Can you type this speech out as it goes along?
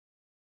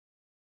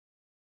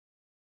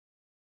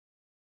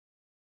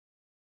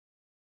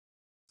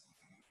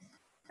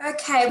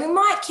Okay, we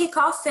might kick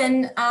off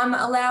and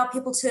allow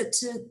people to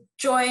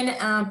join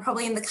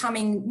probably in the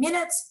coming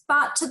minutes,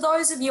 but to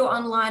those of you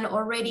online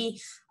already,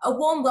 a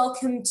warm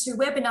welcome to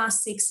Webinar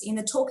 6 in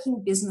the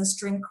Talking Business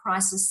During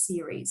Crisis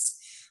series.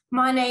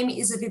 My name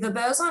is Aviva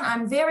Berzon.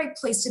 I'm very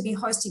pleased to be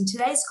hosting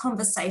today's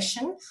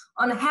conversation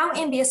on how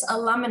MBS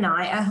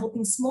alumni are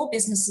helping small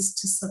businesses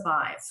to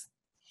survive.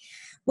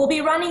 We'll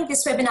be running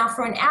this webinar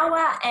for an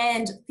hour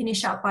and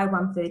finish up by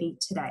 1:30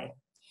 today.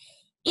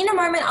 In a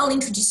moment, I'll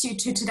introduce you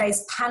to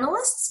today's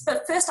panelists,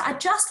 but first I'd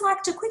just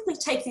like to quickly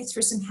take you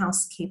through some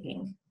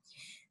housekeeping.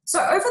 So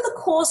over the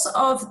course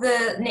of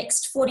the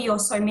next 40 or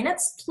so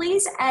minutes,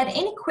 please add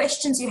any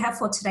questions you have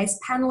for today's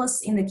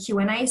panelists in the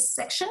Q&A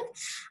section.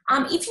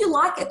 If you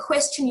like a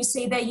question you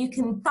see there, you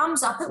can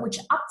thumbs up it, which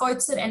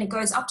upvotes it, and it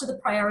goes up to the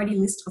priority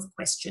list of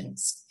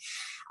questions.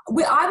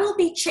 I will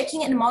be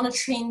checking and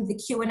monitoring the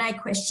Q&A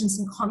questions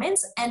and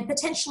comments and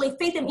potentially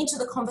feed them into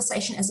the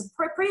conversation as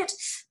appropriate,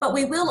 but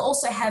we will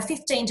also have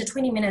 15 to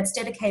 20 minutes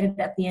dedicated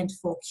at the end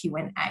for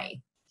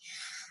Q&A.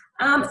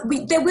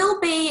 There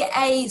will be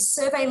a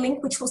survey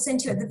link which we'll send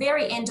to you at the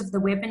very end of the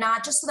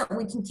webinar, just so that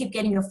we can keep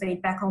getting your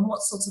feedback on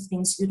what sorts of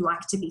things you'd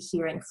like to be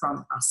hearing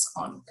from us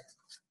on.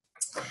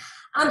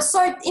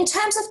 So in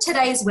terms of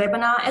today's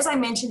webinar, as I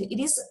mentioned,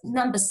 it is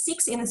number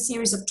 6 in the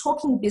series of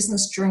Talking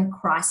Business During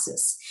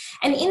Crisis.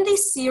 And in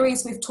this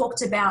series, we've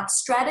talked about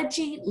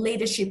strategy,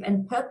 leadership,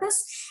 and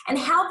purpose, and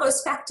how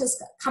those factors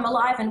come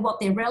alive and what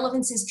their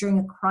relevance is during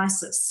a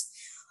crisis.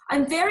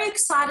 I'm very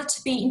excited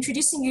to be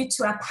introducing you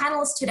to our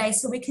panelists today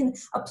so we can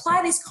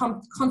apply these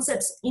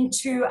concepts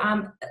into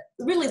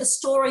really the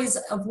stories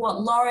of what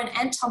Lauren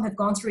and Tom have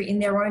gone through in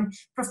their own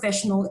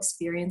professional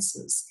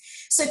experiences.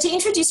 So to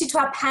introduce you to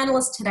our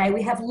panelists today,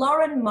 we have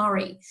Lauren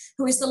Murray,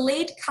 who is the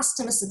lead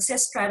customer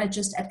success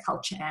strategist at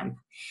Culture Amp,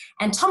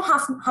 and Tom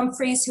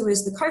Humphries, who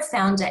is the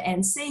co-founder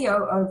and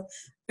CEO of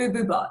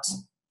BooBooBot.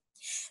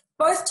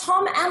 Both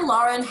Tom and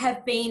Lauren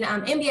have been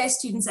MBA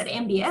students at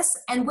MBS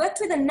and worked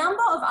with a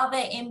number of other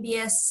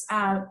MBS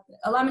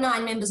alumni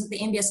and members of the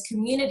MBS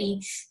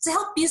community to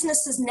help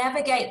businesses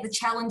navigate the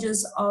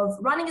challenges of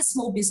running a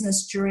small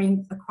business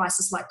during a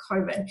crisis like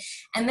COVID.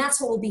 And that's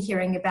what we'll be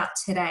hearing about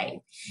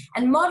today.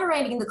 And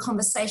moderating the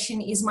conversation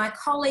is my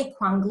colleague,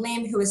 Quang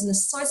Lim, who is an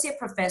associate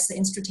professor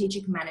in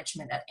strategic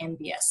management at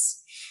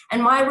MBS.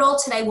 And my role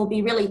today will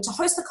be really to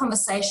host the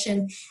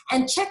conversation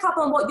and check up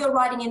on what you're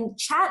writing in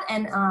chat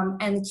and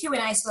Q&A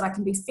so that I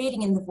can be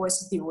feeding in the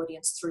voice of the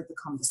audience through the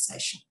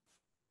conversation.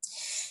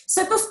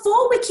 So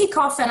before we kick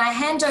off and I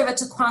hand over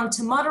to Quang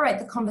to moderate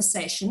the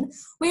conversation,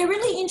 we're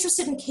really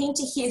interested and keen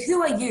to hear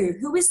who are you,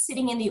 who is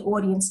sitting in the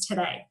audience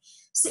today.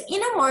 So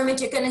in a moment,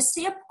 you're going to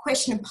see a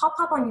question pop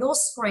up on your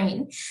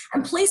screen,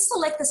 and please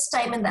select the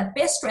statement that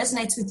best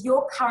resonates with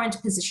your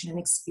current position and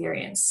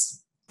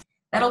experience.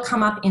 That'll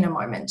come up in a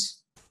moment.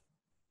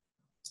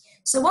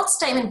 So what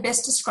statement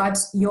best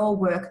describes your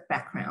work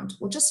background?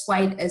 We'll just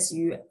wait as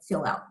you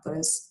fill out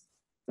those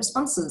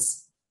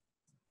responses.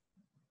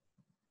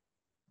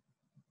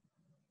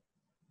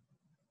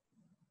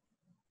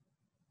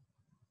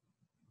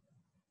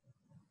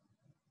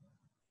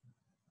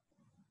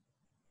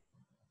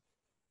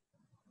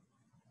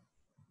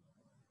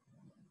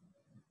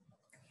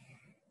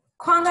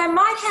 Quang, I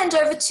might hand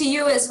over to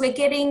you as we're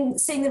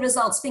seeing the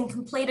results being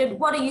completed.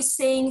 What are you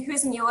seeing?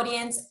 Who's in the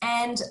audience?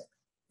 And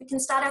we can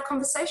start our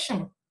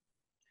conversation.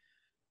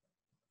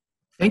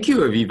 Thank you,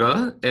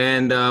 Aviva,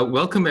 and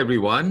welcome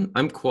everyone.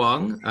 I'm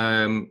Quang.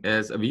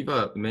 As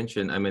Aviva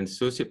mentioned, I'm an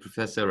associate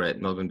professor at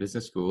Melbourne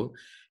Business School,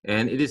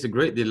 and it is a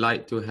great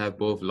delight to have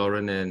both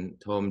Lauren and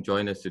Tom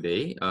join us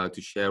today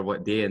to share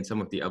what they and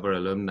some of the other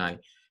alumni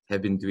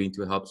have been doing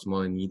to help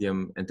small and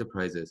medium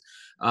enterprises.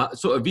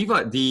 So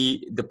Aviva,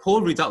 the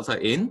poll results are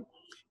in.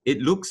 It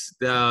looks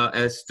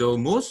as though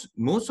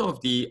most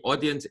of the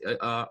audience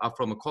are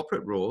from a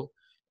corporate role,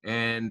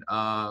 and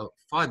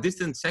far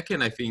distant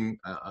second, I think,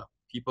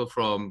 people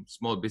from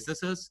small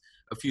businesses,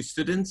 a few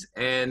students,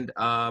 and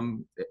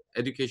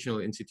educational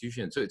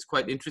institutions. So it's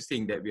quite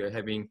interesting that we are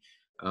having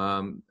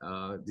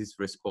this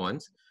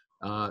response.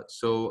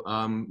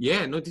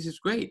 Yeah, no, this is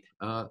great.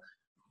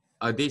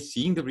 Are they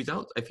seeing the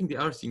results? I think they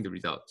are seeing the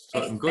results.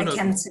 So I'm gonna, they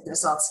can see the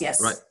results,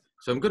 yes. Right.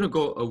 So I'm going to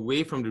go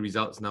away from the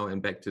results now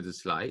and back to the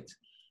slides.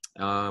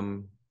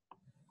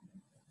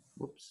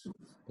 Whoops,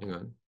 hang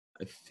on.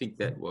 I think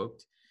that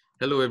worked.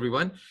 Hello,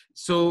 everyone.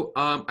 So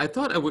I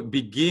thought I would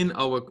begin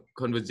our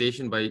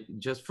conversation by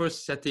just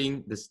first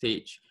setting the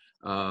stage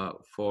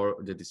for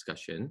the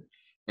discussion.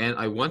 And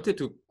I wanted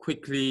to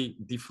quickly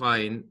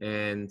define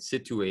and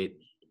situate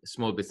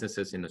small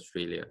businesses in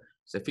Australia.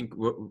 So I think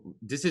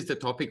this is the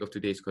topic of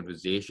today's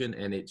conversation,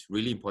 and it's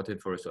really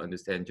important for us to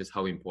understand just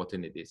how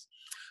important it is.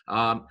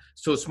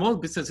 So small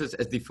businesses,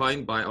 as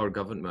defined by our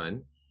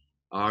government,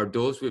 are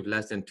those with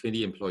less than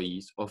 20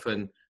 employees,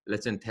 often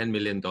less than $10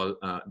 million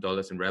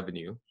in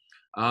revenue.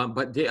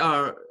 But they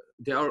are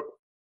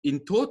in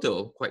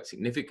total quite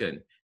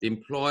significant. They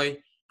employ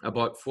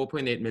about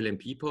 4.8 million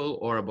people,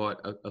 or about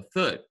a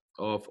third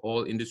of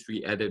all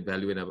industry added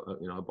value, and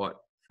about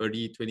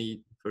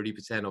 30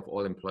 30% of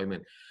all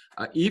employment.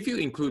 If you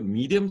include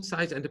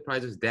medium-sized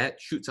enterprises, that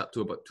shoots up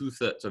to about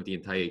 2/3 of the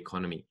entire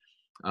economy.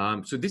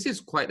 So this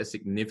is quite a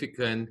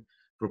significant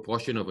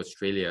proportion of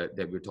Australia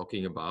that we're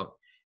talking about.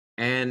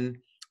 And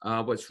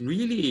what's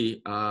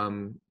really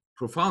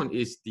profound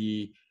is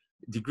the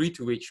degree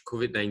to which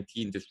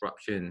COVID-19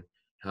 disruption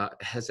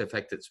has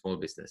affected small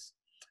business.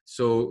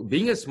 So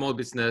being a small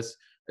business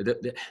that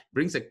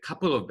brings a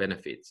couple of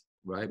benefits,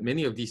 right?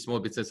 Many of these small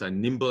businesses are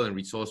nimble and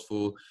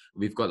resourceful.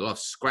 We've got a lot of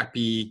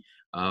scrappy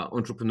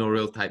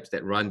entrepreneurial types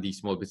that run these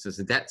small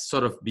businesses. That's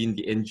sort of been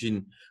the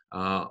engine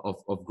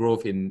of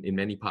growth in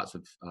many parts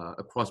of,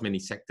 across many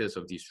sectors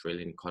of the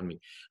Australian economy.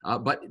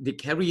 But they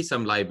carry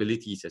some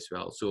liabilities as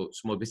well. So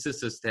small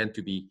businesses tend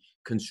to be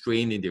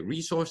constrained in their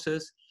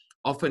resources.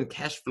 Often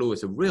cash flow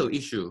is a real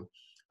issue.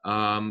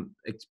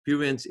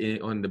 Experience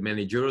on the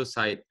managerial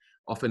side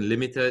often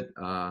limited,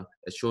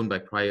 as shown by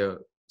prior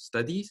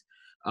studies.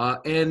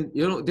 And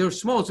they're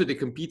small, so they're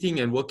competing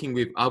and working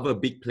with other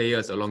big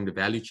players along the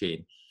value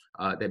chain.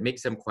 That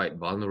makes them quite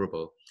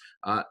vulnerable.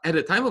 At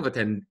the time of a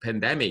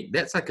pandemic,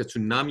 that's like a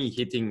tsunami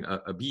hitting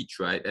a beach,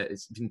 right?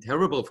 It's been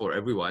terrible for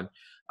everyone,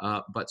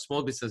 but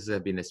small businesses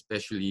have been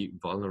especially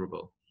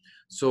vulnerable.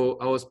 So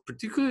I was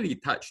particularly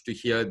touched to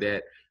hear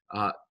that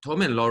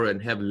Tom and Lauren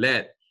have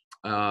led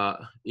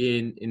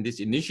in this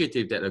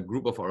initiative that a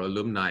group of our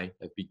alumni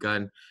have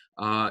begun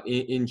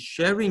in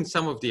sharing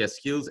some of their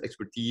skills,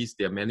 expertise,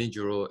 their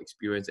managerial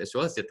experience, as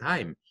well as their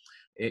time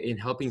in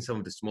helping some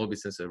of the small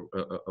businesses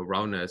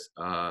around us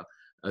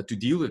to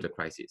deal with the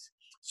crisis.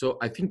 So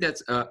I think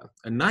that's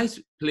a nice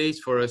place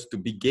for us to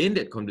begin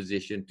that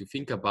conversation, to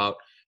think about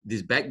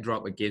this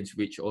backdrop against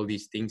which all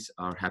these things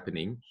are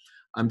happening.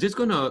 I'm just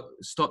going to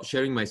stop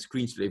sharing my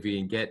screen so that we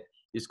can get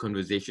this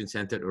conversation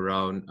centered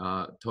around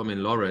Tom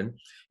and Lauren.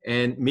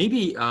 And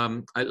maybe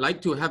I'd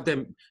like to have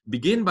them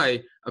begin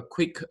by a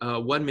quick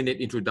 1-minute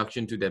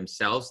introduction to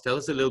themselves. Tell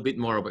us a little bit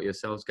more about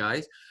yourselves,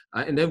 guys.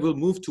 And then we'll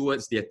move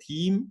towards their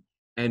team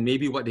and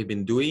maybe what they've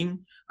been doing.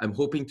 I'm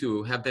hoping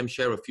to have them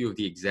share a few of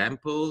the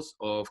examples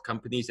of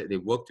companies that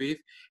they've worked with,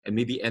 and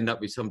maybe end up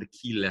with some of the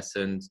key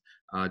lessons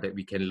that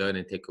we can learn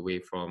and take away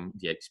from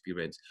the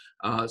experience.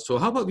 So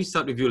how about we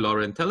start with you,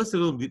 Lauren? Tell us a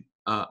little bit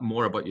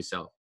more about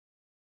yourself.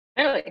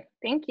 Totally.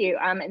 Thank you.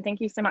 And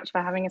thank you so much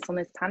for having us on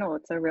this panel.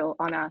 It's a real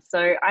honor.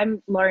 So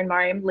I'm Lauren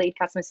Murray, I'm lead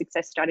customer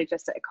success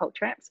strategist at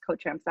Culturamps.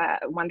 Culturamps are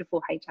a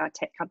wonderful HR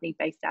tech company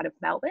based out of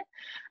Melbourne.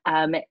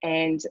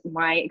 And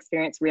my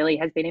experience really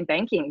has been in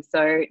banking.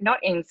 So not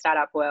in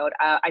startup world.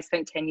 I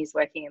spent 10 years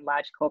working in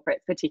large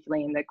corporates,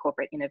 particularly in the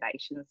corporate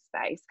innovation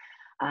space.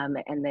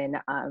 And then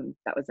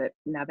that was at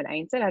NAB and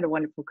ANZ. I had a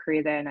wonderful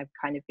career there, and I've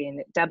kind of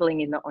been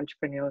dabbling in the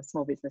entrepreneurial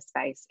small business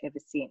space ever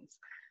since.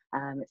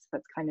 So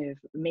that's kind of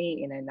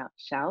me in a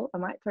nutshell. I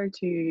might throw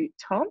to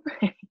Tom.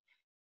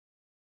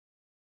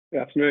 Good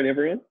afternoon,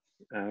 everyone.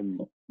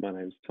 My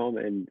name's Tom,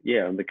 and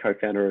yeah, I'm the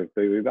co-founder of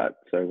Boo-Boo-Butt.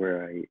 So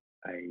we're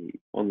a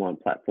online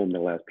platform that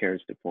allows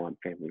parents to find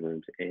family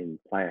rooms and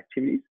play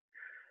activities.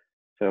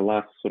 So the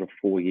last sort of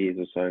 4 years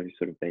or so,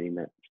 sort of been in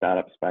that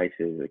startup space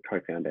as a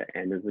co-founder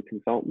and as a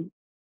consultant,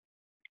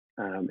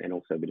 and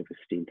also a bit of a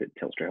stint at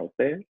Telstra Health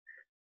there.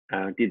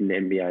 Did an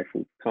MBA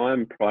full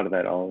time. Prior to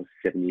that, I was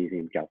 7 years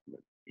in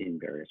government in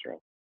various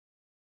roles.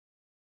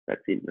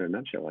 That's it in a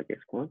nutshell, I guess,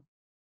 Quan.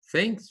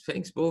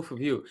 Thanks both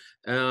of you.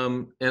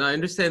 And I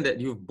understand that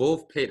you've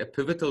both played a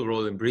pivotal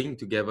role in bringing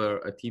together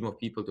a team of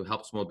people to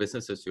help small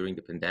businesses during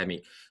the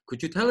pandemic.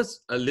 Could you tell us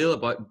a little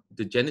about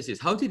the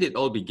genesis? How did it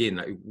all begin?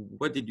 Like,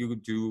 what did you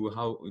do?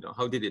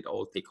 How did it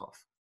all take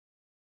off?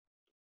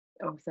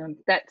 Awesome.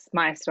 That's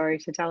my story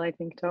to tell, I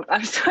think, Tom.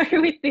 I'm sorry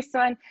with this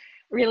one.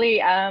 Really,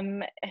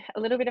 a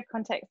little bit of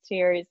context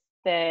here is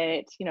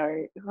that,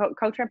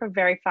 Culturamp are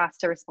very fast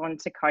to respond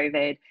to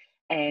COVID.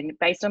 And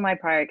based on my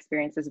prior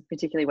experiences,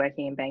 particularly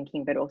working in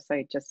banking, but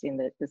also just in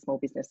the small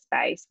business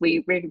space,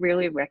 we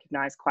really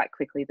recognised quite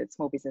quickly that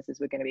small businesses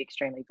were going to be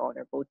extremely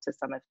vulnerable to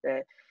some of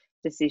the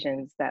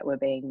decisions that were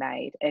being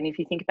made. And if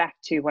you think back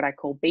to what I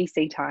call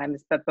BC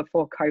times, but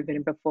before COVID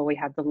and before we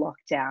had the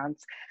lockdowns,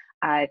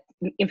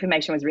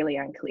 information was really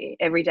unclear.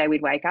 Every day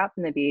we'd wake up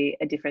and there'd be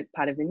a different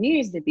part of the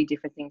news, there'd be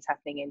different things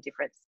happening in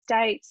different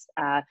states.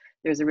 There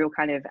was a real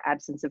kind of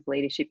absence of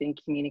leadership in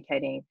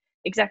communicating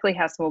exactly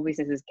how small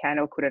businesses can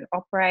or couldn't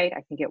operate.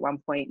 I think at one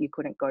point you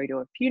couldn't go to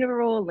a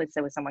funeral unless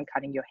there was someone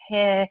cutting your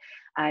hair,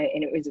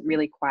 and it was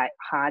really quite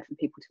hard for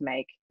people to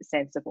make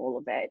sense of all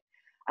of it.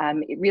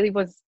 It really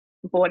was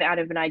born out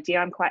of an idea.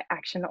 I'm quite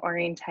action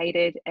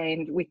orientated,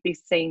 and with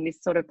seeing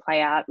this sort of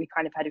play out, we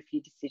kind of had a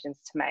few decisions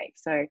to make.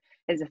 So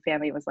as a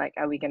family, it was like,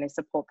 are we going to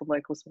support the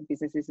local small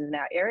businesses in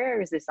our area,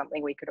 or is there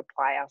something we could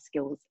apply our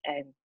skills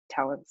and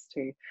talents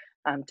to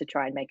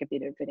try and make a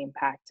bit of an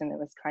impact? And it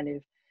was kind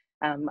of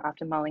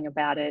after mulling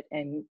about it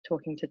and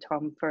talking to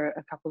Tom for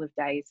a couple of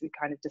days, we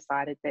kind of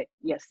decided that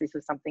yes, this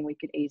was something we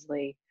could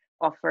easily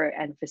offer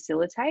and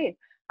facilitate,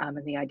 and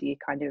the idea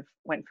kind of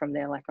went from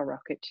there like a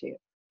rocket ship.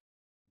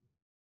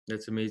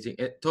 That's amazing.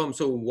 Tom,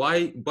 so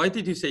why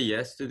did you say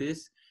yes to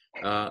this,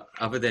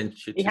 other than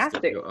twist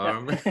of your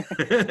arm?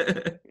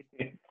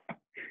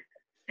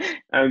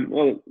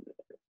 Well,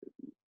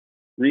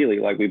 really,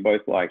 like, we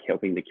both like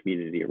helping the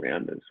community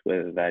around us,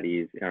 whether that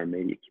is our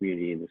immediate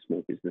community and the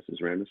small businesses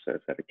around us, so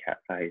it's at a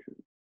cafe,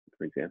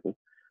 for example,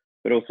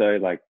 but also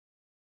like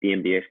the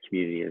MBS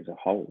community as a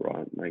whole,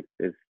 right? Like,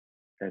 there's,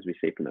 as we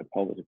see from that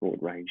poll, there's a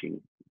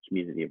broad-ranging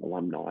community of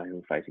alumni who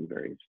are facing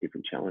various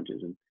different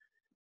challenges, and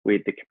we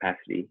have the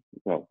capacity,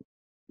 well,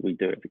 we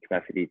do have the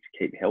capacity to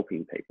keep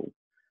helping people.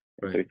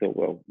 And so we thought,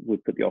 well,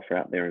 we'd put the offer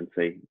out there and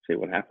see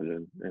what happened.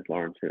 And as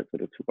Lauren said, it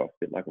sort of took off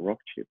a bit like a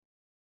rocket ship.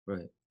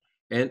 Right.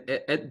 And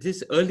at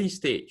this early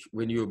stage,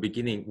 when you were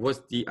beginning,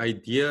 was the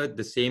idea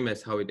the same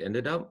as how it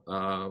ended up?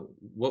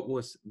 What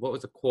was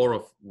the core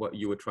of what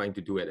you were trying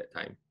to do at that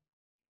time?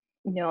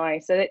 No,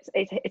 so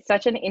it's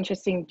such an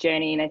interesting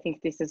journey, and I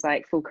think this is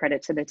like full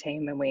credit to the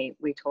team, and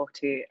we talked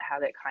to how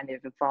that kind of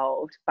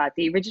evolved. But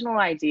the original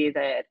idea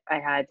that I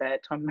had,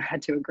 that Tom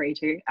had to agree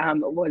to,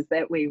 was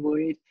that we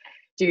would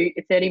do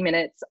 30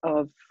 minutes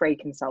of free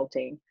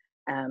consulting,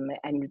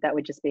 and that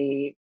would just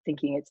be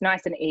thinking it's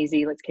nice and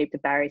easy. Let's keep the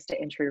barriers to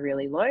entry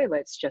really low.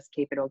 Let's just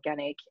keep it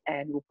organic,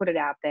 and we'll put it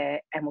out there,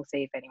 and we'll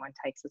see if anyone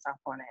takes us up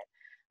on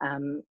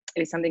it. It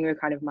was something we were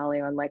kind of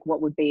mulling on, like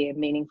what would be a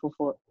meaningful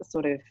for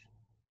sort of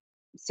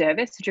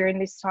service during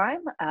this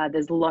time.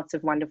 There's lots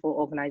of wonderful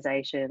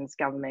organisations,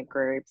 government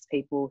groups,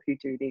 people who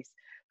do this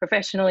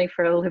professionally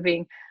for a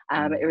living.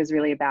 It was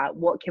really about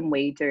what can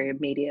we do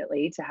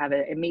immediately to have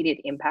an immediate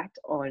impact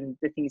on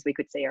the things we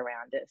could see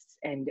around us.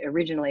 And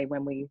originally,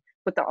 when we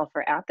put the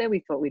offer out there, we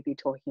thought we'd be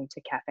talking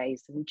to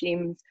cafes and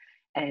gyms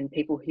and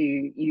people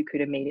who you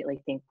could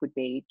immediately think would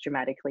be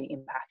dramatically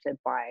impacted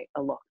by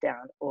a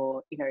lockdown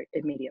or, you know,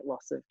 immediate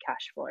loss of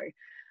cash flow.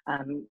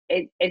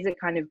 As it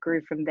kind of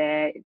grew from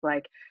there,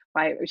 like,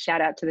 I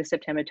shout out to the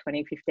September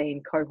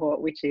 2015 cohort,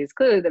 which is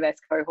clearly the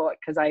best cohort,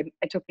 because I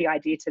took the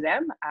idea to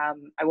them.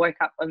 I woke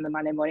up on the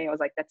Monday morning, I was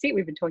like, that's it,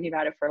 we've been talking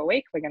about it for a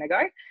week, we're going to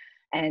go.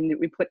 And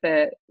we put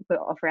the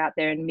offer out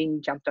there, and Ming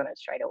jumped on it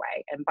straight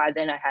away. And by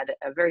then I had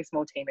a very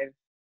small team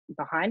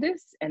behind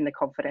us, and the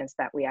confidence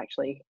that we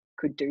actually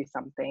could do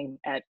something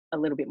at a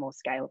little bit more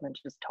scale than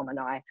just Tom and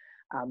I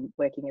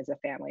working as a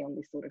family on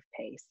this sort of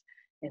piece.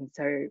 And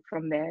so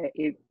from there,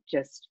 it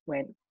just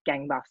went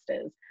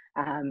gangbusters.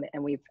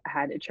 And we've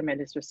had a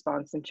tremendous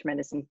response and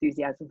tremendous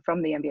enthusiasm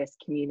from the MBS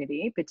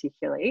community,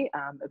 particularly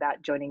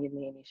about joining in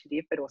the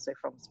initiative, but also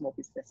from small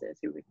businesses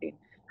who we've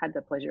had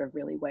the pleasure of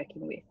really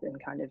working with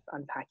and kind of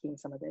unpacking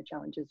some of their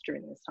challenges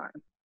during this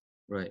time.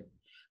 Right.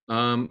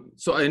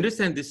 So I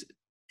understand this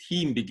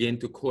team began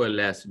to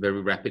coalesce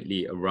very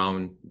rapidly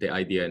around the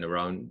idea and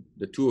around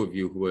the two of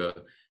you who were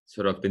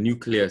sort of the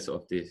nucleus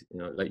of this, you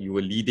know, like you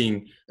were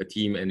leading a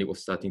team and it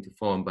was starting to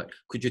form. But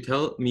could you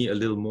tell me a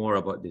little more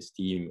about this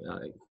team?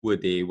 Who were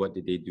they? What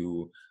did they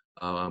do?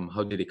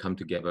 How did they come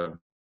together?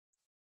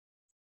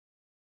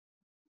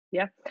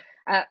 Yeah.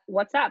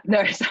 What's up?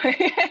 No,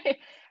 sorry.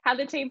 How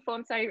the team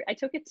formed. So I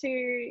took it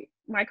to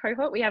my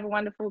cohort. We have a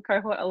wonderful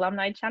cohort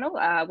alumni channel.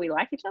 We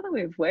like each other.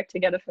 We've worked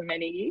together for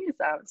many years.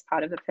 It's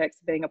part of the perks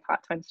of being a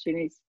part-time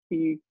student is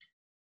you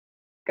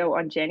go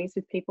on journeys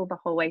with people the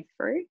whole way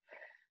through.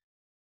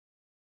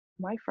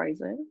 Am I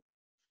frozen?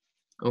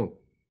 Oh,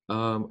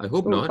 I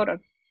hope not. Hold on.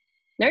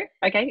 No?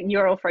 Okay,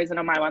 you're all frozen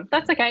on my one.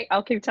 That's okay.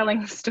 I'll keep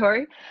telling the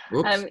story.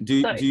 Whoops.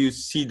 Do you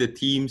see the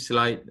team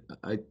slide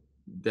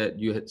that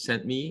you had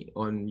sent me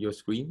on your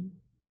screen?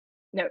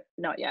 No,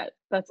 not yet.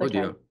 That's okay.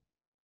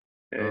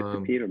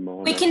 Oh dear.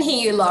 We can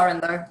hear you, Lauren,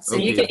 though. So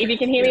okay. if you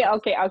can hear me, I'll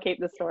keep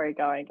the story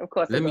going. Of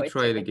course, let me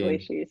try it again.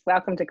 Issues.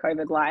 Welcome to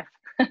COVID life.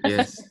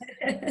 Yes.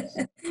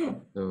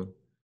 So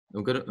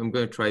I'm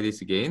gonna try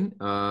this again.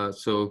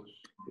 So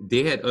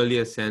they had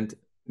earlier sent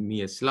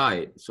me a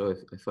slide, so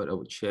I thought I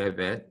would share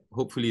that.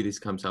 Hopefully this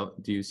comes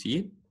out. Do you see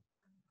it?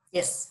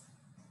 Yes.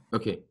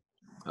 Okay.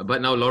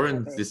 But now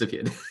Lauren's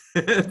disappeared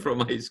from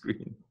my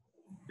screen.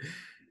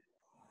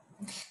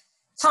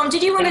 Tom,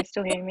 did you want to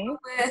still hear me?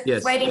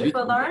 Yes. Waiting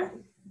for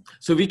Lauren?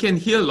 So we can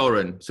hear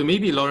Lauren. So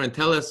maybe Lauren,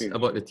 tell us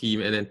about the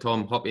team, and then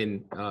Tom, hop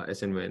in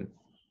as and when.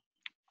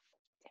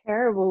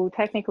 Terrible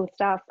technical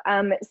stuff.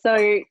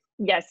 So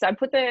yes, I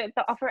put the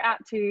offer out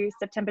to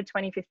September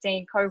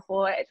 2015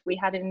 cohort. We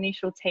had an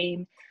initial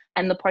team,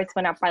 and the post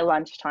went up by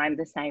lunchtime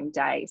the same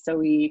day. So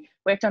we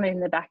worked on it in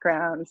the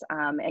background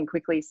and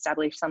quickly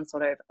established some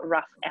sort of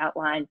rough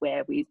outline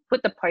where we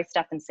put the post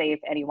up and see if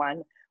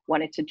anyone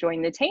wanted to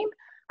join the team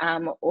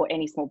or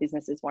any small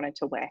businesses wanted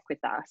to work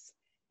with us.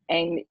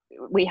 And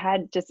we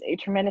had just a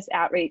tremendous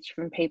outreach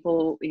from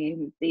people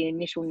in the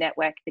initial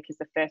network because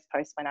the first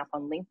post went up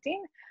on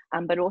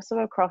LinkedIn, but also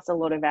across a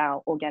lot of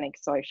our organic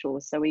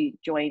socials. So we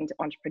joined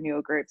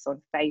entrepreneur groups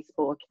on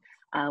Facebook.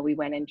 We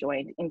went and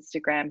joined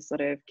Instagram sort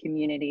of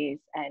communities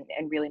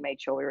and really made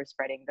sure we were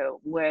spreading the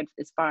word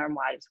as far and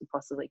wide as we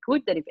possibly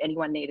could, that if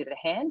anyone needed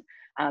a hand,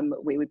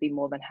 we would be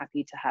more than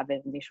happy to have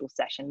an initial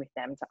session with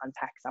them to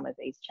unpack some of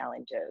these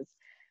challenges.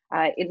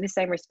 In the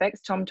same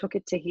respects, Tom took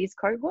it to his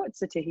cohort,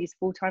 so to his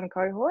full-time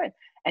cohort,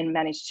 and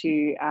managed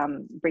to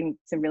bring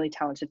some really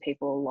talented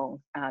people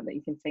along that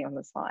you can see on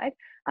the slide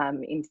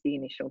into the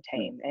initial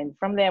team. And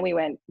from there, we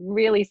went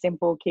really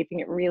simple, keeping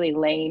it really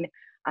lean.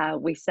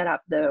 We set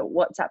up the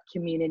WhatsApp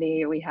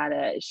community. We had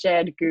a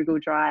shared Google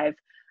Drive.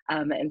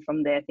 And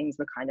from there, things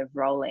were kind of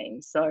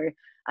rolling. So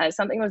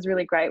something that was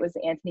really great was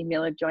Anthony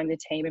Miller joined the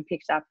team and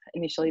picked up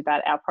initially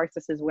that our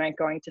processes weren't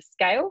going to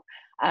scale.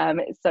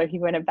 So he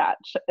went about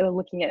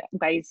looking at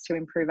ways to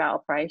improve our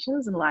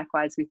operations, and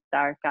likewise with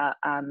Darika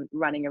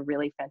running a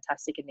really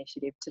fantastic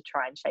initiative to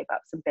try and shape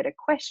up some better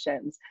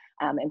questions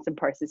and some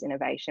process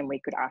innovation we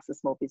could ask the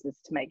small business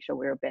to make sure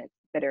we were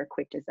better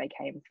equipped as they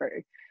came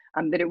through.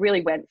 But it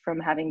really went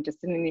from having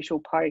just an initial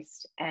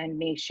post and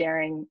me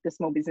sharing the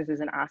small businesses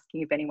and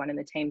asking if anyone in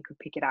the team could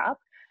pick it up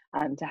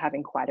to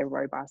having quite a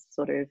robust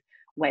sort of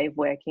way of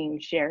working,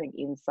 sharing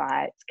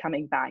insights,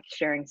 coming back,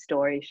 sharing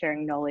stories,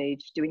 sharing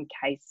knowledge, doing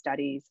case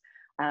studies,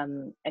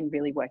 and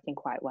really working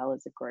quite well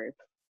as a group.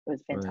 It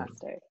was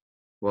fantastic. Right.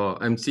 Well,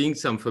 I'm seeing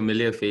some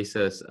familiar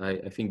faces.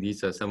 I think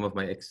these are some of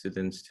my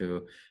ex-students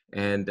too.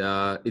 And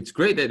it's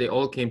great that they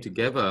all came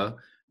together.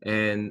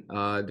 And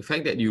the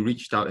fact that you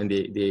reached out and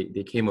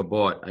they came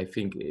aboard, I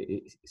think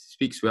it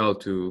speaks well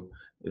to,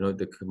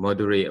 the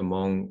camaraderie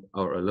among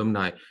our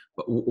alumni.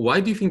 But why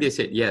do you think they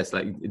said yes?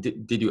 Like,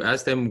 did you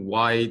ask them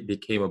why they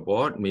came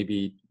aboard?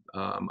 Maybe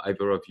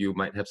either of you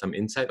might have some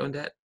insight on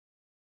that.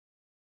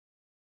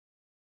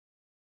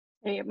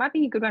 It might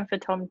be a good one for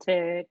Tom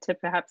to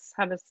perhaps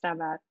have a stab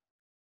at.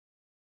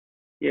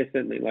 Yeah,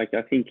 certainly. Like,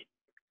 I think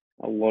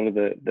a lot of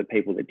the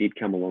people that did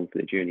come along for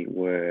the journey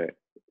were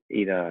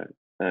either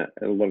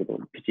a lot of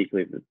them,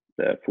 particularly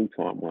the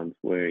full-time ones,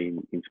 were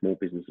in small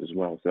business as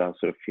well. So they were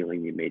sort of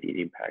feeling the immediate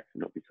impact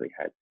and obviously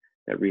had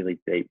that really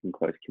deep and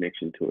close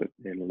connection to it.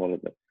 And a lot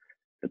of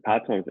the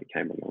part-timers that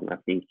came along, I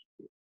think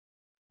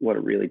what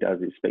it really does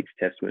is speaks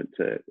testament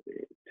to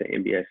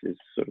MBS's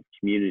sort of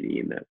community,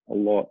 in that a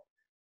lot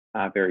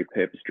are very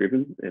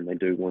purpose-driven and they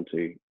do want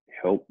to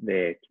help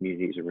their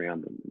communities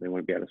around them. They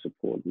want to be able to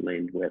support and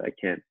lend where they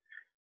can.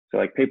 So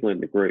like people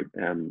in the group,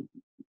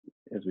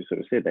 as we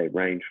sort of said, they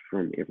range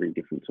from every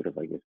different sort of,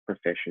 I guess,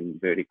 profession,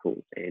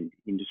 vertical and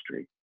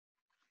industry.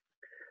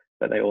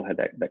 But they all had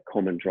that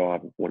common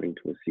drive of wanting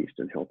to assist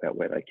and help out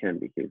where they can,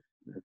 because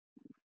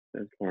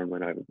as Lauren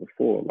went over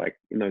before, like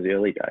in those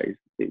early days,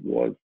 it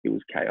was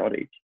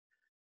chaotic.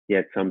 You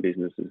had some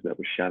businesses that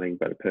were shutting,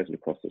 but a person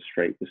across the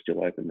street was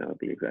still open. They were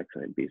the exact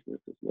same business.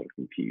 There's a lot of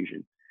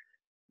confusion.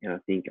 And I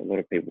think a lot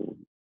of people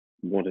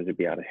wanted to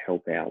be able to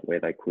help out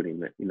where they could in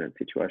that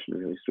situation,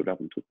 and really stood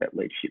up and took that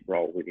leadership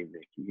role within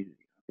their community.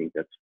 I think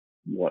that's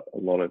what a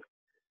lot of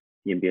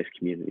the MBS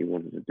community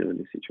wanted to do in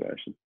this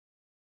situation.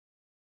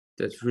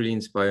 That's really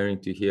inspiring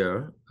to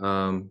hear.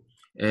 And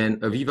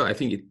Aviva, I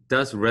think it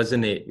does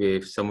resonate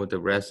with some of the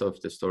rest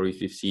of the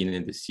stories we've seen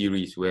in the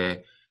series,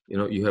 where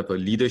you have a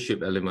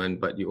leadership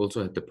element, but you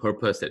also have the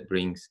purpose that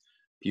brings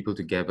people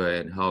together,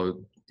 and how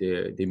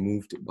they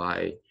moved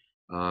by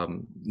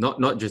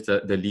not just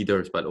the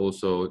leaders, but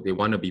also they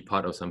want to be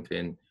part of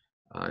something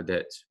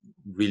that's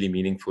really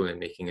meaningful and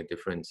making a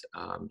difference.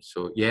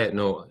 So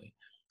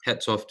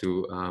hats off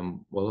to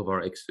all of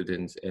our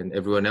ex-students and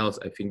everyone else.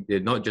 I think they're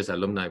not just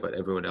alumni, but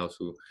everyone else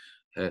who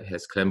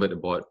has clambered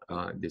aboard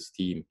this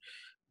team.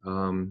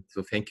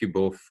 So thank you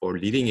both for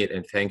leading it,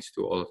 and thanks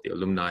to all of the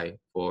alumni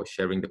for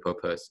sharing the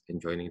purpose and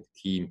joining the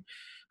team.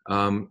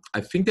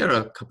 I think there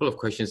are a couple of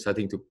questions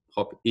starting to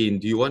pop in.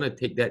 Do you want to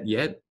take that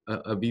yet,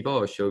 Aviva,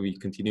 or shall we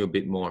continue a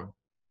bit more?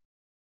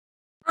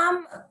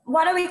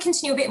 Why don't we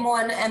continue a bit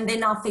more, and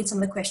then I'll feed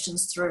some of the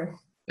questions through.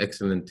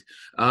 Excellent.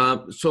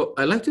 So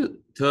I'd like to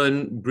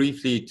turn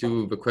briefly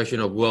to the question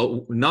of,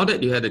 well, now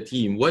that you had a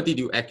team, what did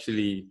you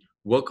actually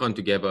work on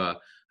together?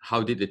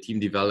 How did the team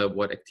develop?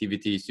 What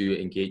activities do you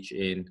engage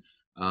in?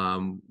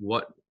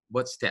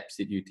 What steps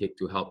did you take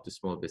to help the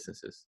small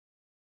businesses?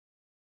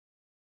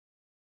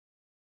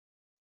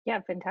 Yeah,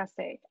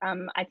 fantastic.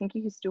 I think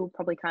you still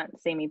probably can't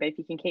see me, but if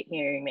you can keep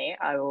hearing me,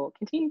 I will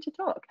continue to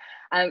talk.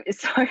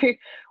 So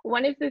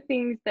one of the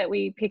things that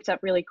we picked up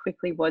really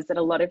quickly was that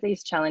a lot of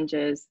these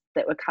challenges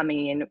that were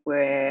coming in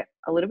were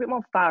a little bit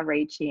more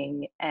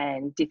far-reaching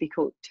and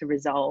difficult to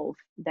resolve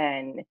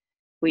than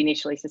we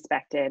initially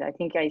suspected. I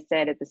think I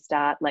said at the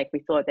start, like, we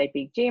thought they'd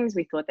be gyms,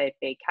 we thought they'd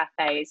be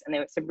cafes, and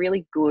there were some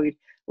really good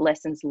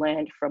lessons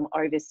learned from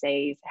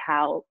overseas,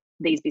 how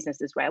these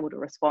businesses were able to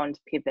respond,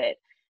 pivot,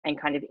 and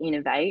kind of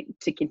innovate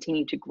to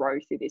continue to grow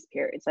through this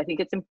period. So I think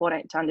it's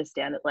important to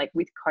understand that, like,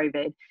 with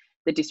COVID,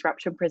 the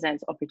disruption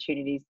presents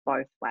opportunities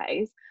both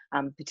ways,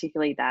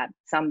 particularly that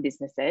some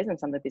businesses, and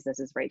some of the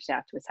businesses reached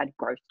out to us, had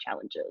growth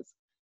challenges,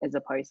 as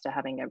opposed to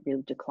having a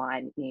real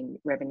decline in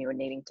revenue and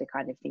needing to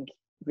kind of think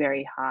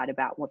very hard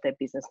about what their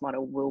business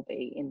model will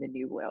be in the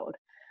new world.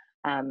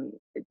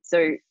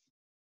 So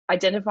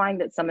identifying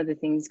that some of the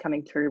things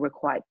coming through were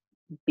quite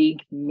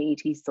big,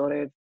 meaty, sort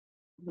of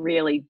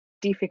really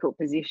difficult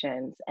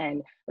positions,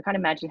 and I can't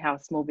imagine how a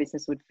small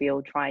business would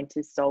feel trying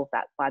to solve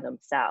that by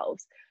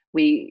themselves.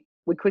 We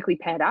quickly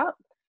paired up,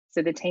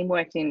 so the team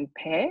worked in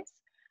pairs.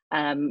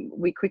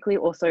 We quickly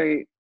also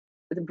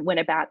went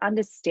about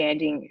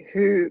understanding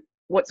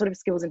what sort of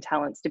skills and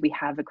talents do we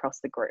have across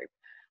the group.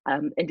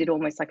 and did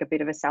almost like a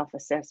bit of a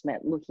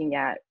self-assessment, looking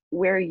at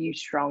where are you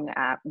strong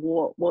at,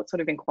 what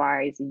sort of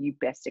inquiries are you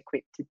best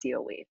equipped to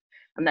deal with.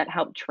 And that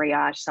helped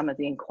triage some of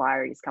the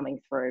inquiries coming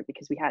through,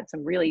 because we had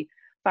some really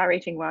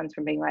far-reaching ones,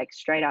 from being like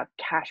straight up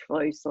cash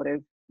flow sort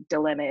of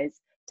dilemmas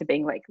to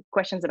being like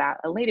questions about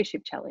a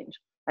leadership challenge.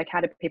 Like,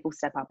 how do people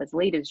step up as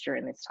leaders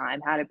during this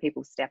time? How do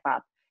people step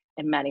up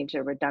and manage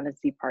a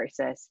redundancy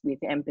process with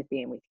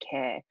empathy and with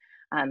care?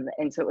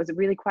 And so it was a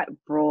really quite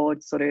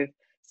broad sort of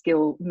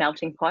skill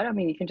melting pot. I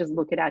mean, you can just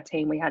look at our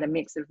team. We had a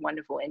mix of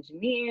wonderful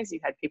engineers. You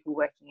had people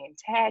working in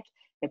tech,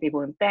 you had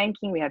people in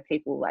banking. We had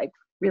people like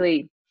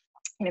really,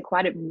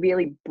 quite a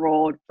really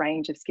broad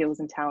range of skills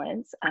and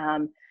talents.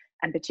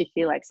 And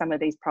particularly, like, some of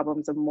these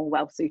problems are more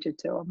well suited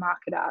to a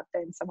marketer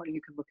than someone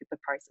who can look at the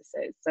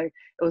processes. So it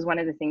was one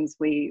of the things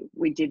we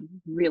did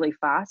really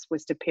fast,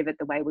 was to pivot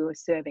the way we were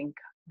serving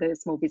the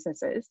small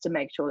businesses to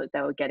make sure that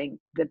they were getting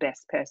the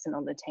best person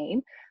on the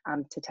team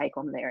to take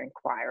on their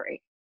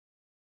inquiry.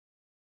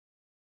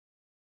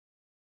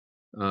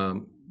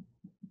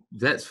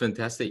 That's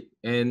fantastic.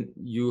 And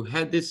you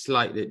had this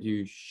slide that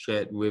you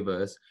shared with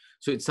us.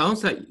 So it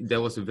sounds like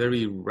there was a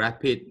very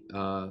rapid,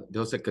 there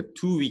was like a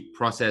 2-week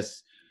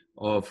process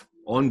of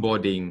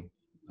onboarding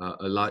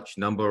a large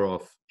number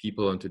of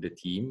people onto the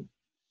team.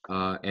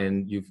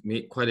 And you've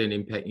made quite an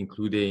impact,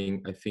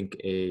 including, I think,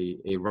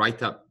 a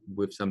write-up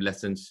with some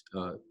lessons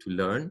to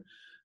learn.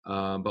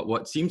 But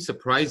what seemed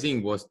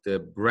surprising was the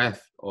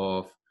breadth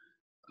of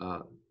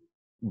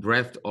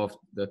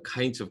the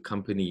kinds of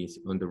companies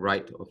on the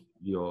right of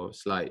your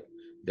slide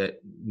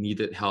that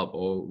needed help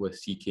or were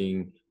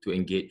seeking to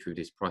engage with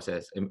this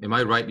process. Am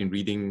I right in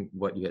reading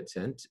what you had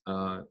sent?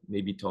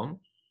 Maybe Tom?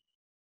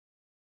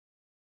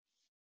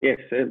 Yes,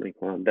 certainly,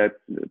 Quan. That's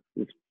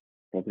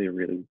probably a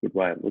really good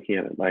way of looking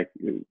at it. Like,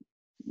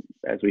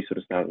 as we sort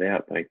of started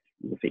out, like,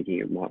 we're thinking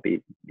it might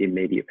be the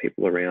immediate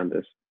people around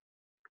us,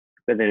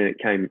 but then it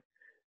came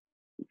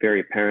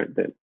very apparent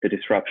that the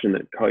disruption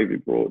that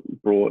COVID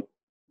brought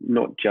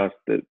not just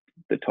the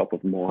top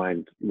of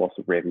mind loss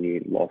of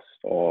revenue, loss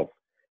of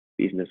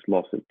business,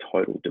 loss of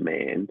total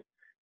demand.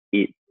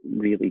 It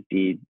really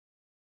did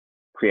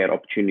create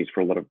opportunities for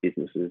a lot of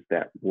businesses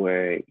that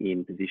were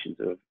in positions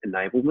of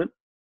enablement.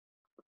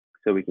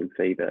 So we can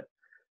see that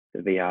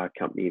the VR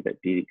company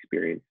that did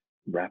experience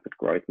rapid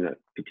growth in that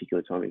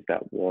particular time, is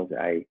that was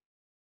a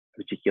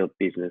particular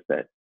business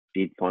that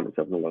did find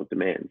itself in a lot of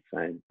demand. So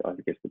I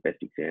guess the best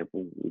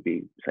example would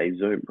be, say,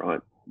 Zoom, right?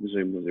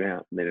 Zoom was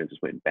out and then it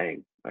just went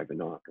bang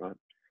overnight, right?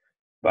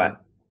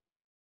 But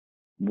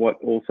what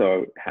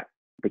also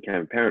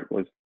became apparent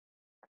was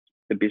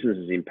the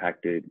businesses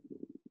impacted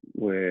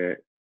were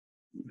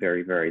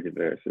very, very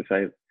diverse. So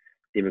say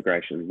the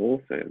immigration law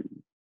firm,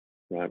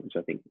 right, which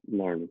I think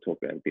Lauren will talk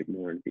about a bit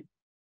more in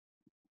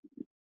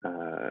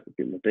a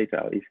bit more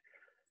detail, is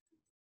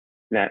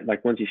that,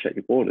 like, once you shut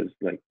your borders,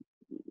 like,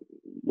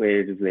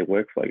 where does their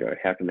workflow go?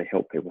 How can they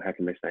help people? How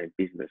can they stay in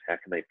business? How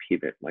can they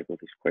pivot? Like, all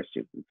these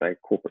questions. And say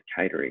corporate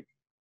catering.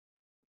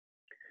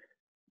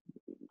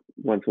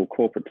 Once all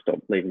corporate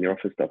stopped leaving their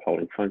office, stopped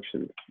holding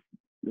functions,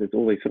 there's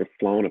all these sort of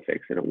flow-on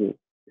effects, and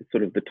it's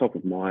sort of the top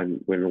of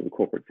mind when all the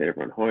corporates sent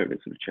everyone home. It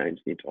sort of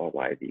changed the entire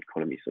way the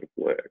economy sort of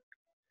worked.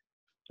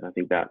 And I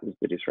think that was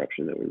the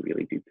disruption that we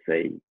really did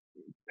see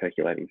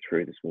percolating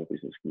through the small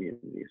business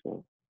community as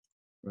well.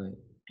 Right.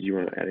 Did you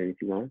want to add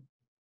anything, Lauren?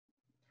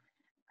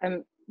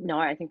 No,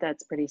 I think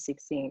that's pretty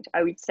succinct.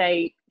 I would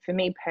say, for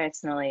me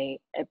personally,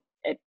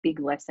 a big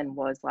lesson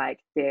was, like,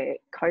 the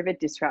COVID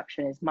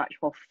disruption is much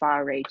more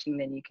far-reaching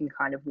than you can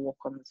kind of walk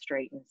on the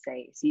street and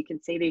see. So you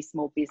can see these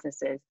small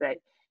businesses that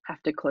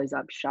have to close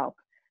up shop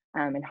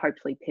and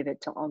hopefully pivot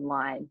to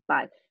online.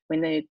 But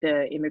when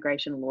the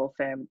immigration law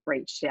firm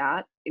reached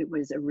out, it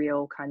was a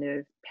real kind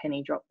of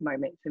penny drop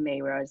moment for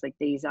me, where I was like,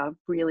 these are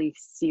really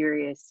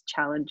serious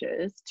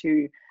challenges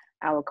to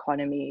our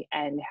economy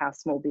and how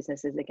small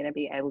businesses are going to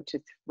be able to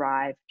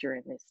thrive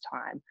during this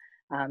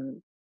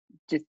time.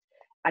 Just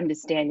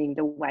understanding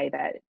the way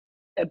that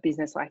a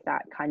business like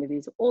that kind of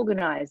is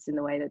organized, in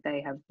the way that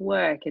they have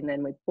work, and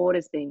then with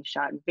borders being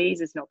shut and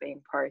visas not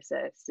being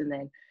processed, and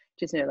then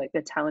just, like,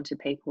 the talented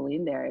people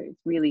in there, it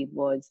really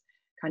was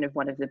kind of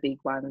one of the big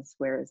ones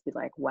where it's been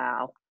like,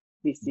 wow,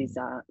 this is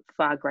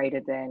far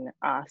greater than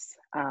us,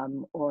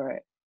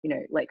 or,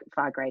 like,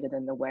 far greater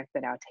than the work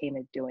that our team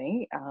are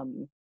doing.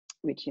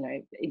 Which,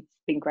 it's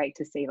been great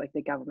to see, like,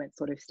 the government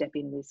sort of step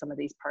in with some of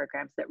these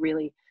programs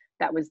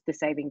that was the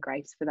saving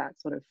grace for that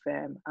sort of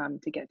firm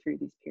to get through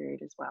this period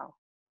as well.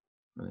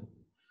 Right.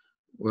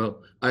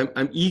 Well,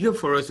 I'm eager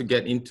for us to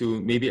get into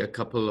maybe a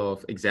couple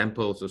of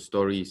examples or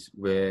stories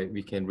where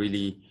we can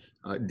really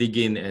dig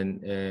in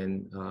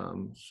and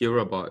hear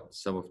about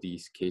some of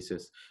these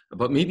cases.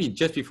 But maybe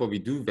just before we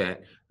do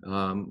that,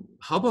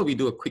 how about we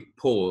do a quick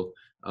poll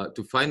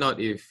to find out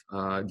if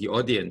the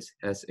audience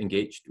has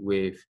engaged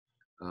with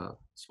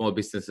small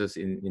businesses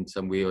in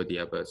some way or the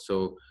other.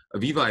 So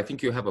Aviva, I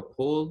think you have a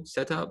poll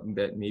set up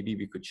that maybe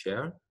we could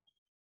share.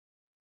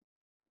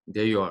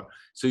 There you are.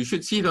 So you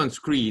should see it on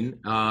screen.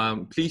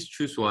 Please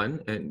choose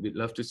one, and we'd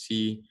love to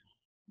see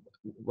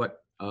what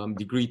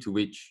degree to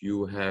which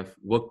you have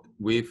worked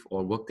with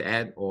or worked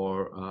at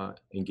or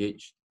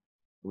engaged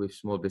with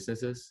small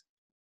businesses.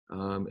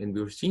 And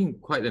we're seeing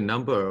quite a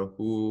number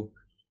who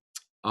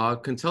are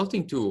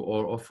consulting to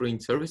or offering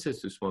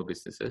services to small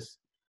businesses.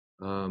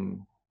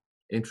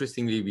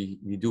 Interestingly,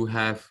 we do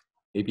have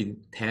maybe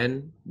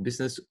 10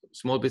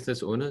 small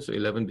business owners or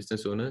 11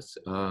 business owners.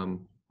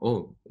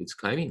 Oh, it's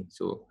climbing.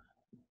 So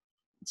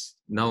it's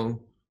now,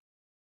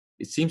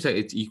 it seems like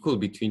it's equal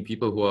between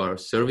people who are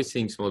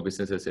servicing small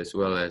businesses as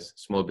well as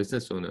small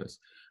business owners.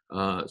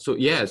 So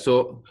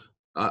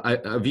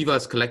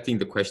Aviva's collecting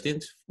the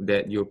questions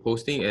that you're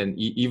posting, and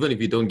even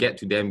if you don't get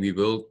to them, we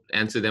will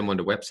answer them on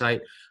the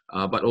website.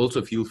 But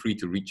also feel free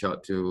to reach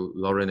out to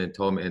Lauren and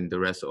Tom and the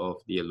rest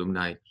of the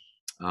alumni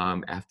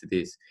after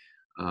this.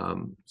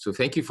 So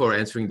thank you for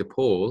answering the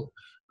poll.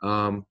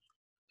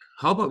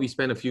 How about we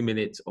spend a few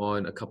minutes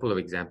on a couple of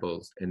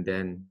examples and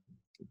then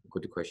go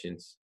to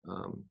questions?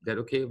 Is that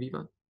okay,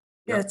 Aviva?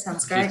 Yeah, that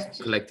sounds great.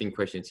 Just collecting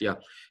questions. Yeah,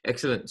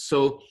 excellent.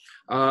 So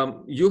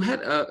you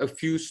had a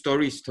few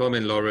stories, Tom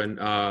and Lauren,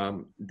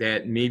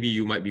 that maybe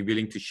you might be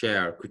willing to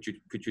share.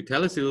 Could you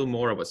tell us a little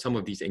more about some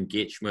of these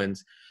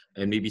engagements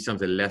and maybe some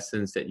of the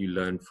lessons that you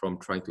learned from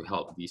trying to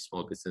help these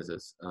small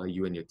businesses,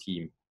 you and your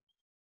team?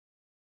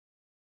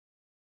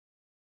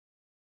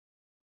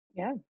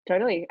 Yeah,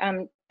 totally.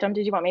 Tom,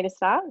 did you want me to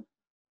start?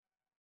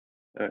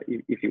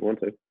 If you want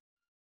to.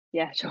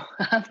 Yeah, sure.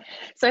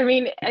 So, I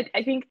mean,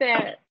 I think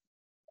that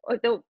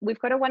we've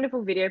got a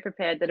wonderful video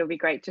prepared that'll be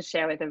great to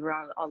share with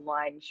everyone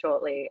online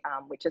shortly,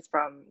 which is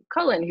from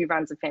Colin, who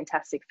runs a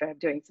fantastic firm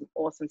doing some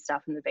awesome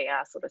stuff in the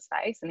VR sort of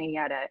space. And he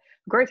had a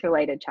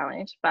growth-related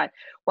challenge, but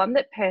one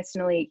that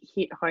personally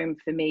hit home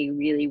for me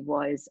really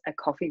was a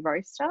coffee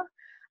roaster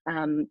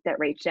that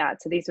reached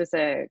out. So this was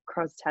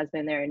across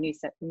Tasman. They're a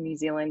New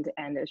Zealand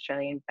and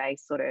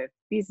Australian-based sort of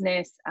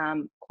business,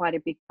 quite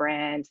a big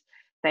brand.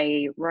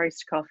 They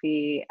roast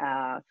coffee,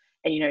 and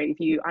if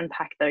you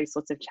unpack those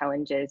sorts of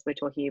challenges, we're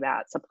talking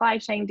about supply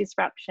chain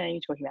disruption,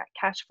 you're talking about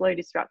cash flow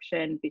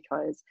disruption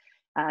because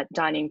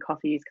dine-in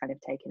coffee is kind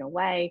of taken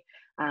away.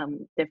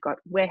 They've got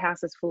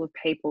warehouses full of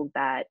people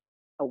that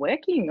are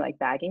working, like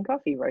bagging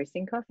coffee,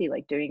 roasting coffee,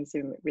 like doing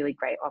some really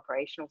great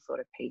operational sort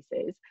of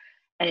pieces.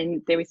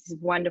 And there was this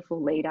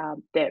wonderful leader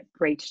that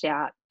reached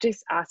out,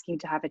 just asking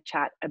to have a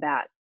chat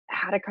about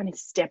how to kind of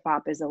step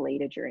up as a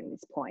leader during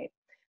this point.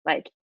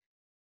 Like,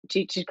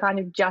 she'd kind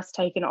of just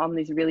taken on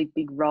this really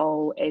big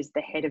role as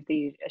the head of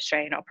the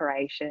Australian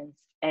operations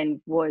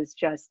and was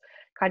just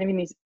kind of in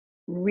this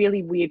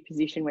really weird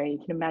position where you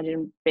can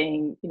imagine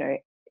being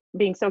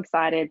so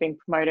excited, being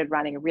promoted,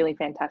 running a really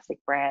fantastic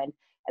brand,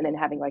 and then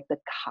having like the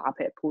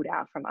carpet pulled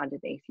out from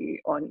underneath you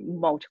on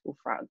multiple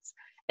fronts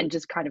and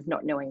just kind of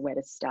not knowing where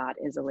to start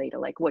as a leader.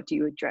 Like, what do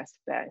you address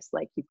first?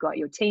 Like, you've got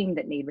your team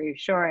that need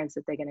reassurance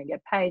that they're going to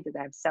get paid, that they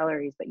have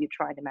salaries, but you're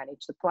trying to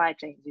manage supply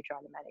chains, you're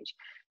trying to manage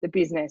the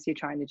business, you're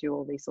trying to do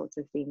all these sorts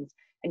of things,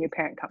 and your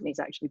parent company is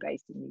actually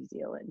based in New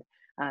Zealand.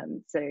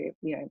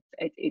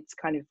 It's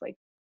kind of like,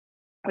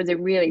 it was a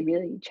really,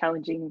 really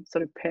challenging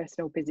sort of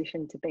personal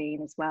position to be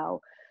in as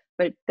well.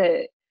 But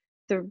the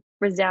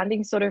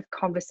resounding sort of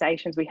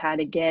conversations we had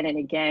again and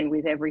again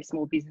with every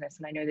small business,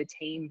 and I know the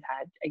team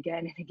had again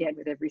and again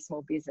with every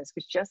small business,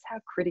 was just how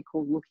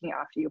critical looking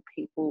after your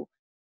people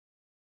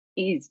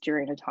is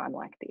during a time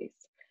like this.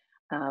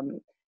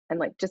 And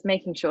like just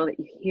making sure that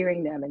you're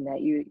hearing them and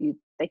that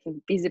they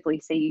can visibly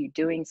see you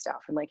doing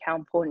stuff, and like how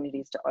important it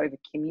is to over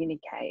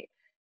communicate.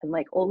 And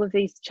like all of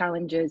these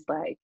challenges,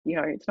 like,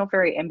 it's not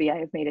very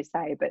MBA of me to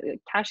say, but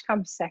cash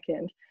comes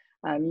second.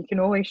 You can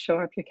always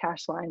shore up your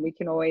cash line. We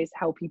can always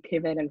help you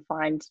pivot and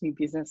find new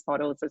business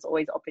models. There's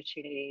always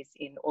opportunities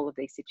in all of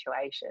these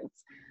situations,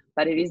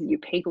 but it is your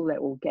people that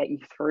will get you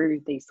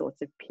through these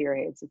sorts of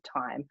periods of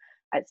time.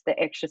 It's the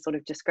extra sort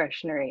of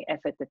discretionary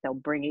effort that they'll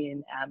bring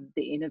in,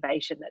 the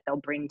innovation that they'll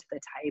bring to the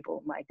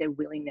table, like their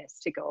willingness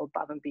to go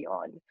above and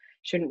beyond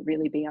shouldn't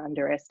really be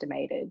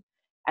underestimated.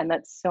 And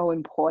that's so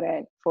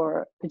important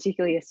for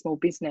particularly a small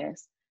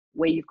business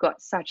where you've got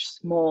such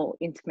small,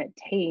 intimate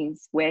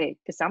teams where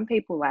for some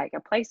people, like a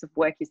place of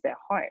work is their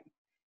home,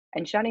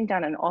 and shutting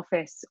down an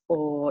office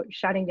or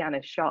shutting down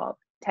a shop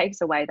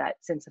takes away that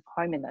sense of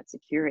home and that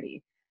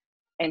security.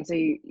 And so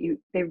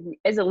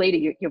as a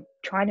leader, you're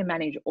trying to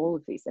manage all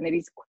of this, and it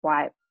is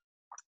quite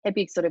a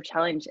big sort of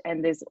challenge.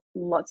 And there's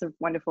lots of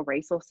wonderful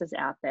resources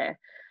out there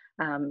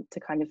to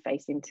kind of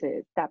face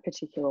into that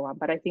particular one.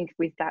 But I think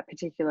with that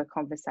particular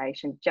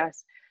conversation,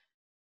 just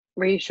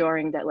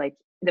reassuring that like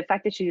the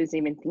fact that she was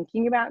even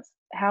thinking about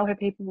how her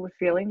people were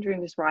feeling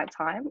during this right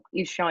time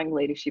is showing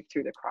leadership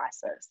through the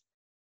crisis,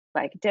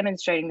 like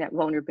demonstrating that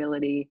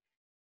vulnerability,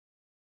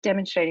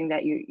 demonstrating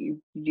that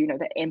you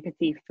the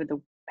empathy for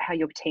how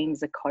your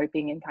teams are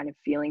coping and kind of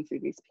feeling through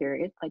this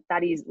period. Like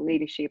that is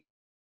leadership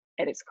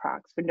at its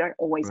crux. We don't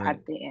always have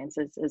the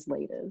answers as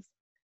leaders.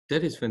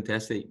 That is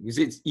fantastic, because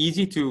it's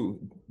easy to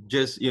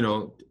just,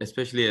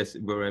 especially as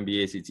we're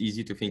MBAs, it's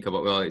easy to think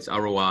about, well, it's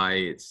ROI,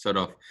 it's sort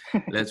of,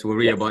 let's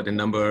worry about the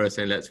numbers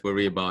and let's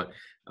worry about,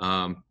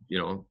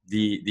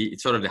 the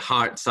sort of the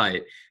hard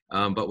side.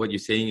 But what you're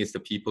saying is the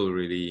people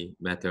really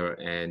matter,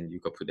 and you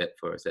got to put that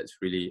first. That's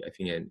really, I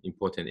think, an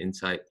important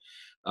insight.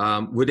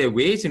 Were there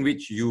ways in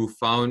which you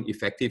found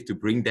effective to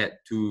bring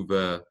that to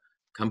the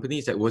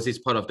companies? That was this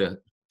part of the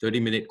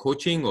 30-minute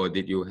coaching, or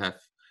did you have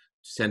to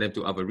send them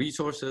to other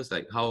resources?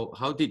 Like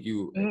how did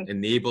you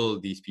enable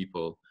these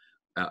people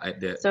at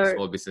the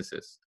small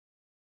businesses?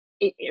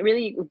 It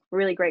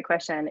really great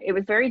question. It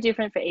was very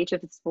different for each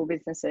of the small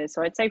businesses.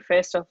 So I'd say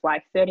first off,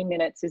 like 30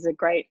 minutes is a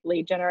great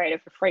lead generator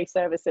for free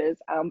services,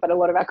 but a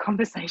lot of our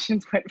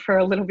conversations went for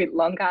a little bit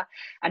longer.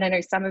 And I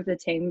know some of the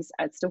teams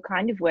are still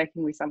kind of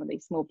working with some of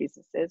these small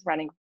businesses,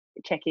 running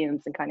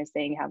check-ins and kind of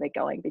seeing how they're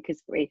going,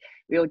 because we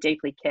all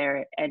deeply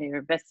care and are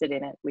invested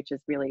in it, which is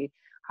really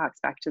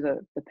harks back to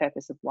the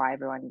purpose of why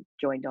everyone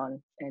joined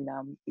on and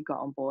got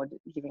on board,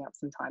 giving up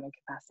some time and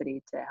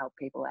capacity to help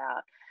people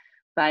out.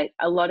 But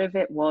a lot of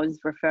it was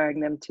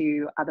referring them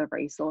to other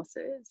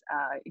resources.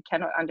 You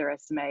cannot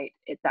underestimate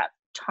at that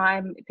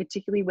time,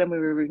 particularly when we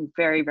were in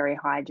very, very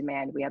high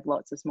demand. We had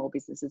lots of small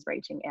businesses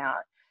reaching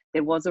out.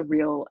 There was a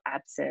real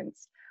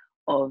absence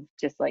of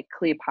just like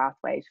clear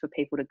pathways for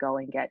people to go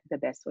and get the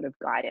best sort of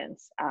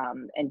guidance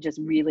and just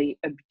really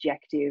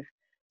objective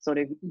sort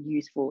of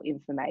useful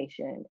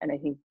information. And I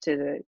think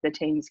to the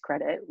team's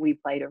credit, we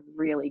played a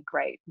really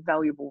great,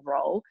 valuable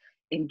role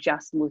in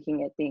just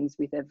looking at things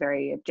with a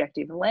very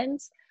objective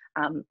lens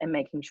and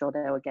making sure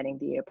they were getting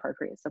the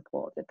appropriate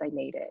support that they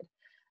needed.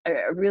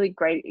 A really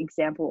great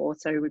example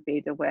also would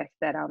be the work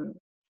that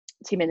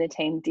Tim and the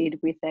team did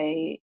with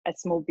a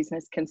small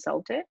business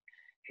consultant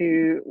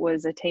who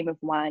was a team of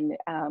one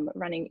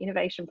running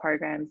innovation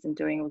programs and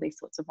doing all these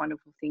sorts of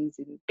wonderful things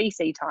in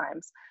BC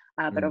times.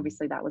 But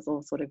obviously that was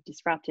all sort of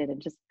disrupted, and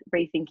just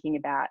rethinking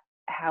about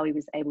how he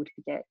was able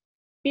to get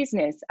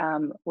business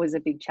was a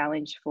big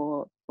challenge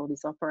for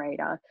this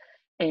operator.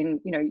 And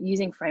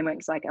using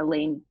frameworks like a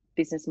lean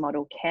business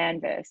model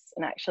canvas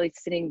and actually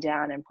sitting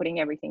down and putting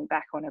everything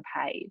back on a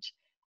page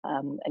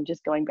and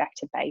just going back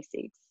to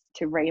basics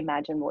to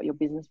reimagine what your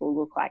business will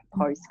look like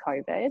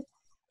post-COVID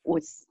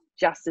was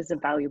just as a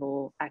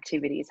valuable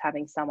activity as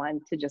having someone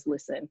to just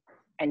listen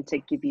and to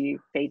give you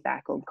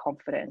feedback or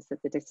confidence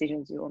that the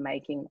decisions you were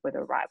making were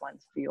the right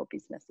ones for your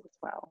business as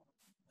well.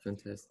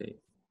 Fantastic.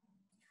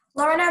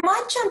 Lauren, I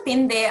might jump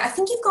in there. I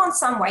think you've gone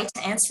some way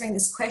to answering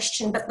this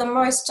question, but the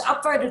most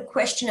upvoted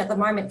question at the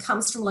moment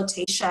comes from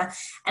Letitia,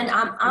 and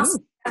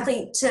asking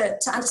exactly to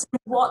understand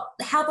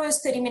how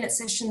those 30-minute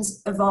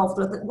sessions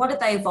evolved. What did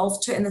they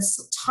evolve to, and the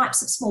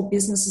types of small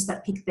businesses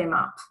that picked them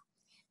up?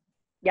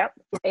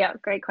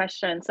 Yep, great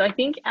question. So I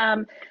think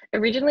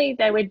originally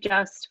they were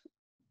just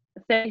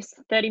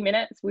 30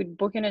 minutes. We'd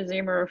book in a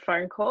Zoom or a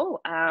phone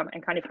call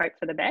and kind of hope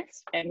for the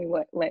best. And we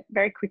learned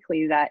very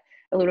quickly that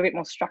a little bit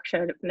more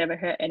structure never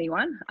hurt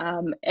anyone.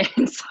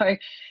 And so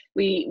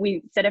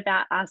we set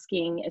about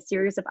asking a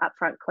series of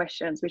upfront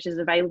questions, which is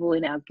available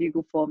in our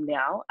Google form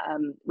now,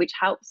 which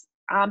helps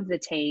arm the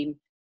team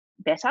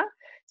better.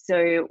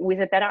 So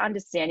with a better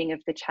understanding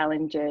of the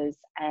challenges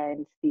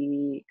and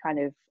the kind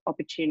of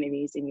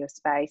opportunities in your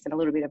space and a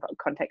little bit of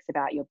context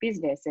about your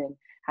business and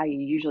how you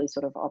usually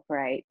sort of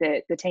operate,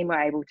 the team were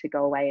able to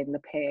go away in the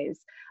pairs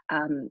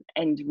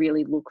and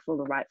really look for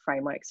the right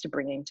frameworks to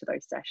bring into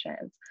those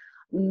sessions.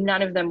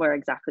 None of them were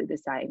exactly the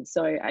same.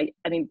 So I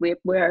mean,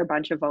 we're a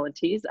bunch of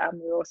volunteers.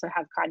 We also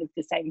have kind of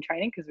the same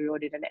training because we all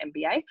did an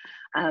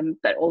MBA,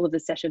 but all of the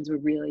sessions were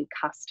really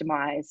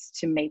customized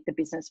to meet the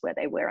business where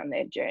they were on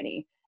their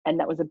journey. And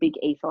that was a big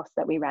ethos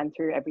that we ran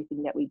through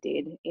everything that we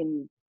did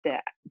in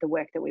the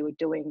work that we were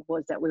doing,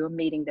 was that we were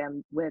meeting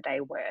them where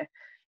they were.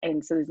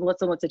 And so there's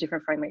lots and lots of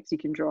different frameworks you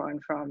can draw on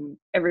from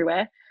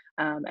everywhere.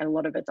 And a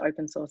lot of it's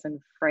open source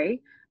and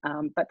free.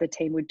 But the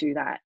team would do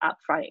that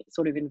upfront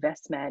sort of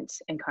investment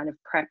and kind of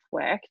prep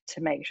work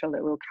to make sure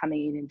that we were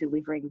coming in and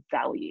delivering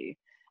value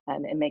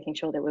and making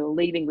sure that we were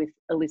leaving with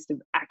a list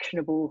of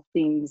actionable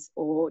things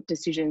or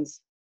decisions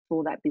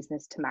for that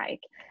business to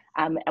make.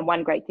 And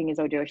one great thing is,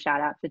 I'll do a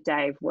shout out for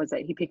Dave, was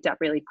that he picked up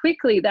really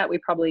quickly that we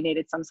probably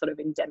needed some sort of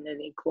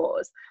indemnity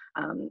clause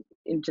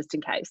just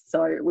in case.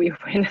 So we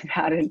went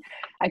about and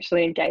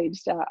actually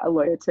engaged a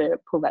lawyer to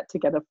pull that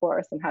together for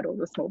us and had all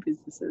the small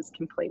businesses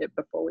complete it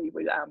before we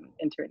would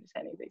enter into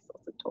any of these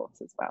sorts of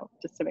talks as well,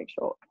 just to make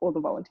sure all the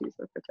volunteers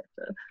were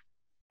protected.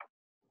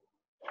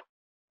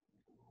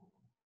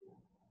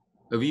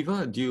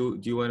 Aviva, do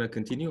you want to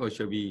continue, or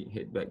shall we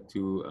head back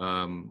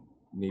to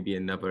maybe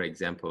another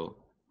example?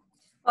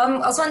 I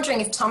was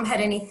wondering if Tom had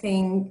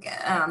anything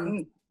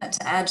to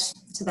add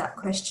to that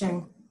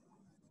question.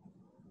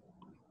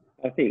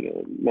 I think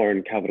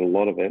Lauren covered a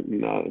lot of it,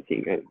 and I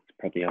think it's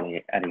probably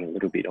only adding a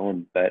little bit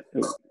on. But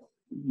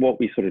what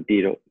we sort of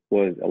did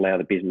was allow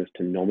the business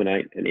to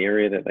nominate an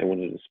area that they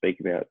wanted to speak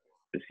about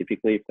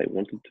specifically if they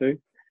wanted to.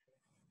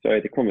 So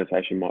the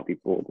conversation might be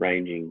broad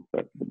ranging,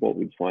 but what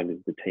we'd find is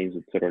the teams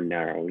would sort of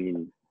narrow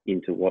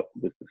into what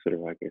was the sort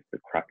of, I guess, the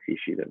crux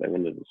issue that they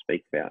wanted to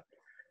speak about.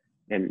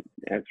 And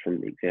as from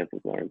the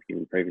examples Lauren's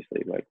given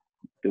previously, like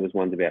there was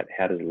ones about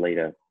how does a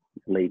leader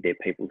lead their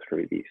people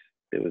through this.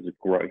 There was a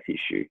growth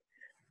issue.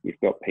 you've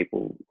got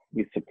people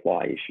with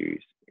supply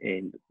issues,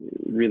 and it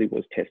really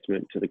was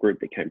testament to the group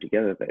that came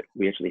together that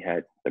we actually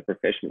had the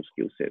professional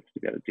skill sets to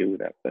be able to deal with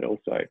that, but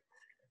also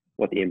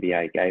what the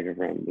MBA gave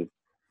everyone was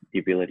the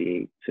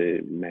ability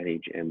to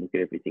manage and look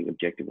at everything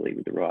objectively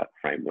with the right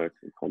frameworks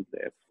and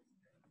concepts.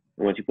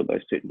 And once you put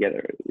those two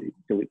together, it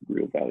delivers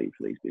real value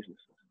for these businesses.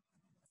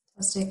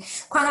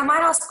 Fantastic. Kwang, I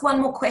might ask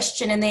one more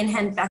question and then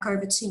hand back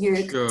over to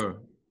you. Sure.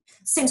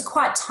 Seems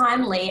quite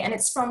timely, and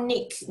it's from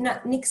Nick.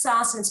 Nick's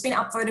asked, and it's been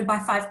upvoted by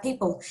 5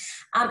 people.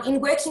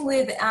 In working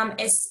with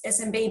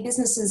SMB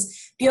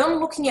businesses, beyond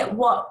looking at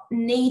what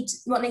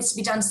needs to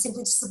be done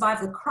simply to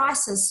survive the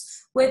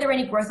crisis, were there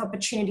any growth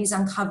opportunities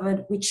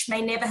uncovered which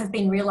may never have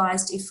been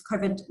realised if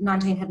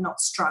COVID-19 had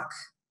not struck?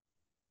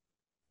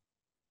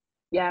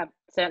 Yeah,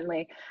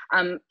 certainly.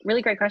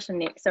 Really great question,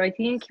 Nick. So I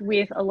think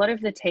with a lot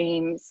of the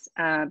teams,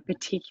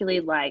 particularly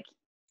like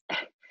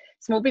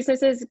small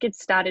businesses get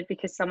started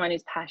because someone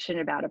is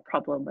passionate about a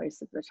problem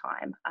most of the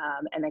time,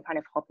 and they kind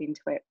of hop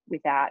into it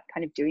without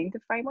kind of doing the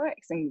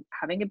frameworks and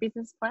having a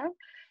business plan,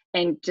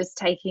 and just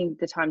taking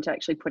the time to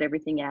actually put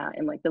everything out.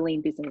 And like the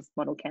lean business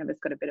model canvas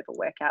got a bit of a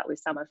workout with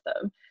some of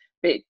them,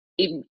 but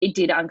it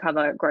did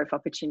uncover growth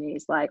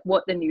opportunities, like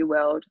what the new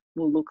world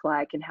will look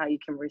like and how you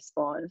can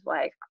respond.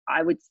 Like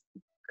I would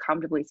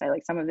comfortably say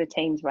like some of the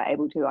teams were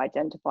able to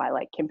identify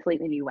like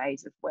completely new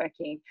ways of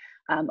working.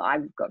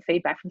 I've got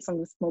feedback from some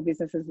of the small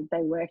businesses that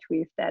they worked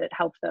with that it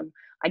helped them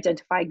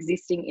identify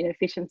existing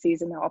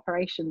inefficiencies in their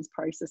operations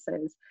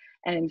processes,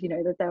 and you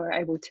know that they were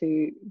able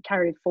to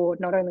carry it forward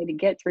not only to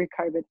get through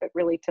COVID but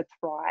really to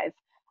thrive,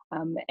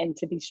 and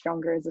to be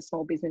stronger as a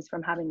small business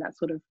from having that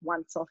sort of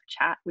once-off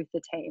chat with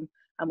the team,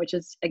 which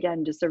is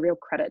again just a real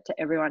credit to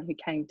everyone who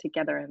came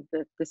together, and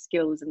the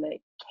skills and the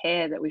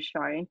care that was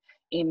shown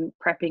in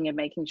prepping and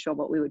making sure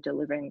what we were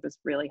delivering was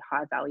really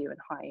high value and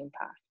high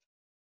impact.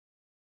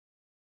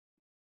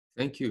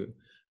 Thank you.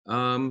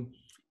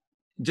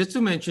 Just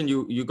to mention,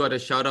 you got a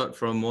shout out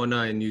from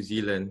Mona in New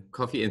Zealand,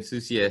 coffee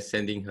enthusiast,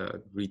 sending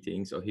her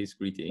greetings or his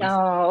greetings.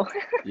 Oh.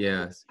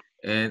 Yes.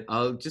 And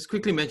I'll just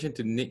quickly mention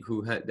to Nick,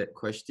 who had that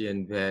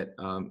question, that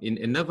in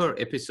another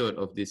episode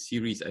of this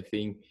series,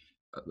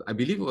 I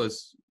believe it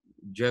was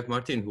Jeff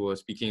Martin who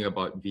was speaking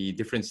about the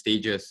different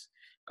stages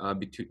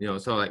between,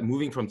 so like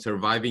moving from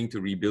surviving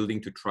to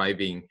rebuilding to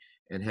thriving,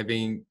 and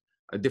having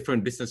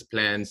different business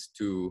plans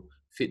to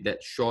fit that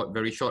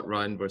very short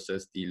run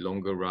versus the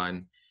longer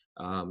run.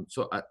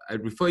 So I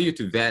refer you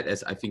to that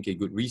as I think a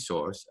good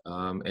resource,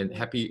 and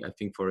happy I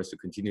think for us to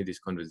continue this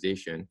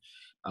conversation.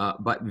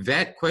 But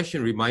that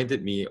question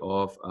reminded me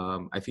of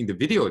I think the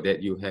video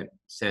that you had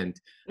sent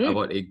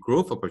about a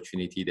growth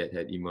opportunity that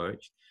had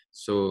emerged.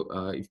 So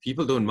if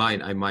people don't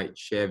mind, I might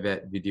share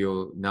that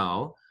video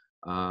now,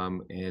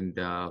 and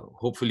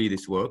hopefully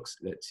this works.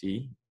 Let's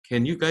see.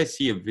 Can you guys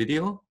see a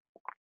video?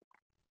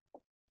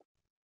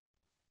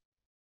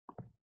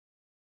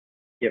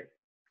 Yep.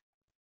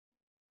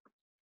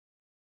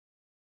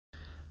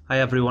 Hi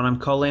everyone, I'm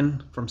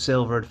Colin from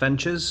Silver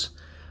Adventures.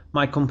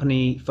 My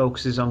company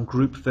focuses on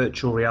group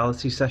virtual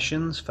reality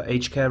sessions for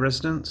aged care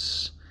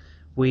residents.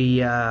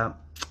 We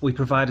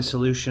provide a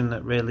solution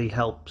that really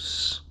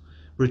helps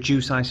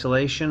reduce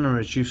isolation and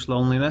reduce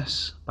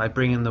loneliness by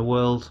bringing the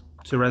world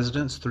to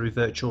residents through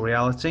virtual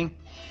reality.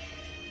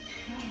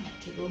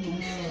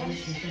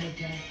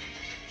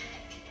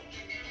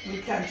 We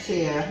can't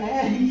see our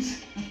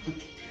hands.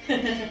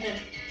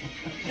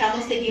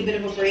 Carmel's taking a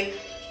bit of a break.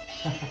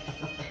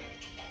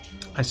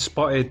 I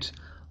spotted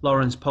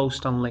Lauren's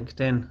post on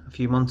LinkedIn a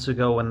few months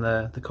ago when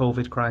the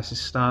COVID crisis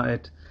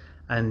started,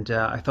 and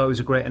I thought it was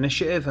a great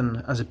initiative.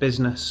 And as a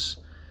business,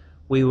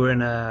 we were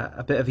in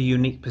a bit of a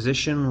unique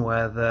position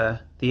where the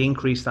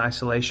increased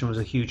isolation was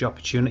a huge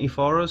opportunity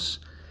for us.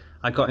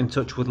 I got in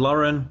touch with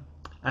Lauren,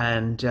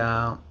 and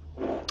I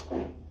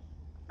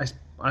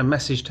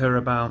messaged her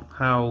about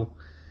how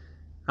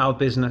our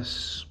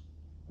business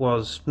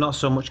was not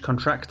so much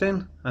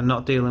contracting and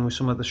not dealing with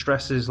some of the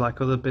stresses like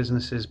other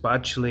businesses, but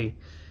actually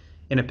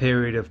in a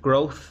period of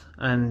growth,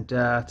 and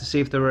to see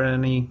if there were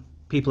any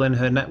people in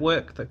her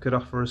network that could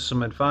offer us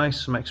some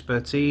advice, some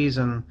expertise,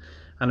 and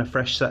a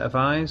fresh set of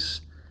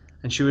eyes.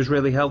 And she was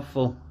really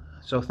helpful.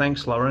 So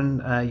thanks,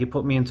 Lauren. You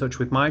put me in touch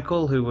with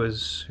Michael, who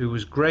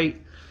was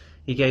great.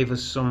 He gave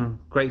us some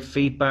great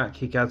feedback.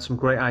 He had some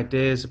great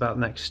ideas about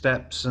next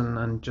steps,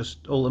 and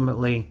just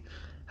ultimately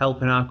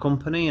helping our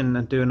company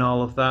and doing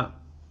all of that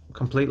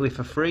completely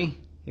for free.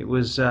 It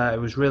was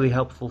really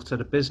helpful to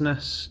the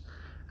business,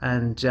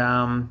 and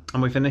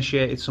we've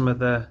initiated some of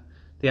the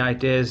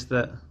ideas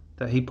that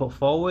he put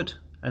forward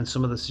and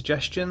some of the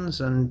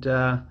suggestions, and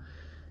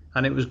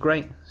it was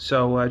great.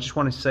 So I just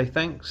wanted to say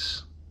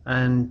thanks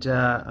and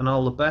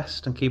all the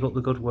best, and keep up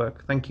the good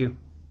work. Thank you.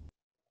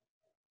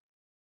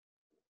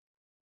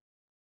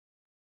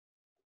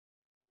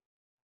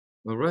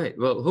 All right.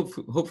 Well,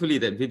 hopefully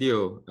that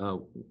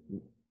video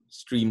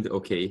streamed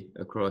okay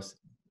across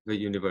the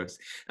universe.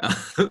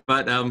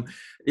 But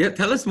yeah,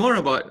 tell us more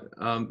about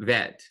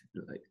that,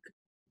 like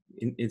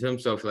in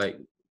terms of like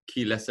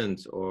key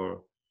lessons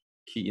or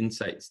key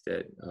insights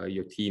that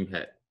your team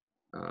had.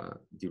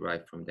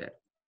 derived from that?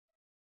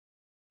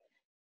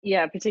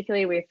 Yeah,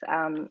 particularly with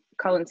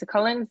Colin. So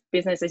Colin's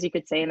business, as you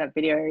could see in that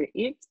video,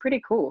 it's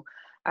pretty cool.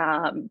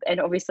 And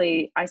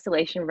obviously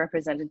isolation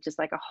represented just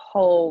like a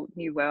whole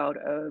new world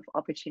of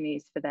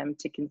opportunities for them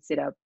to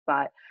consider.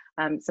 But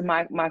so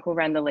Michael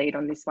ran the lead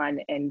on this one,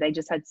 and they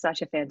just had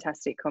such a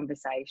fantastic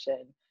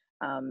conversation.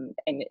 And,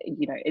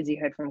 you know, as you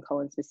heard from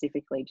Colin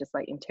specifically, just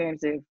like in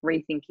terms of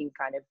rethinking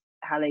kind of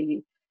how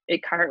they are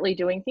currently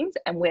doing things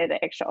and where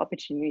the extra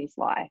opportunities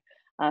lie.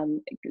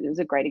 It was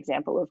a great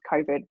example of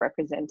COVID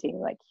representing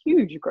like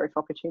huge growth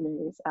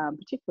opportunities,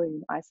 particularly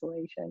in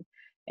isolation.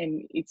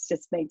 And it's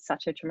just made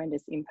such a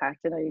tremendous impact.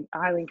 And I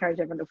highly encourage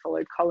everyone to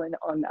follow Colin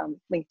on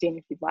LinkedIn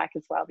if you'd like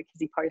as well, because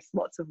he posts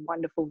lots of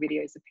wonderful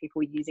videos of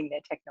people using their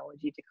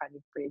technology to kind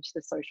of bridge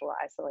the social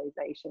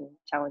isolation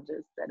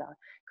challenges that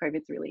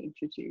COVID's really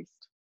introduced.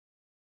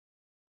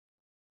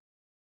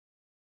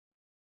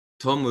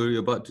 Tom, were you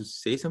about to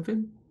say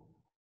something?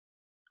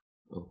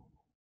 Oh.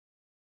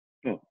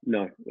 Oh,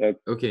 no.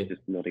 Okay.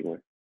 Just nodding away.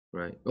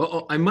 Right.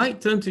 Well, I might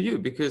turn to you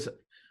because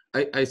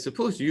I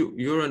suppose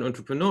you're an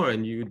entrepreneur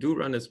and you do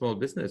run a small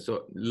business.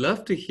 So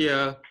love to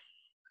hear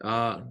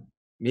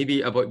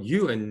maybe about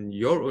you and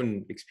your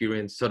own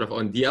experience sort of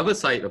on the other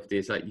side of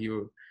this. Like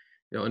you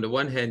know, on the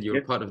one hand,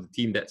 you're part of the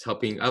team that's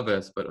helping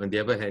others, but on the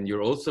other hand,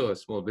 you're also a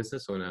small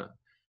business owner.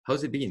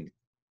 How's it been?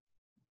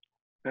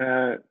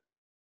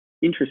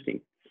 Interesting,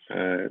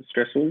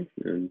 stressful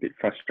and a bit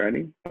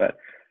frustrating, but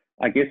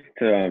I guess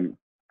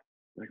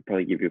I could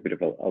probably give you a bit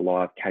of a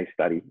live case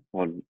study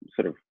on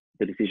sort of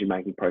the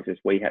decision-making process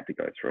we had to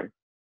go through.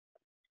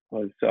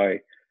 So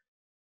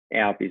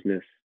our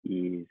business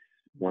is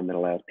one that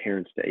allows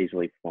parents to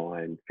easily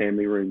find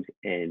family rooms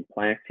and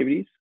play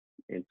activities.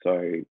 And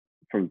so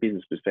from a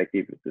business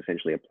perspective, it's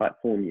essentially a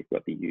platform. You've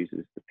got the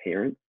users, the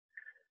parents.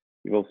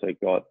 You've also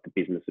got the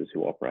businesses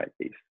who operate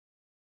this.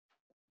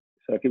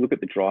 So if you look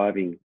at the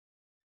driving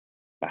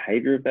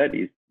behavior of that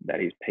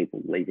is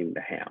people leaving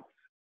the house.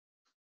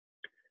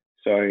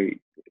 So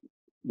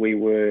we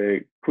were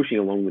pushing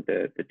along with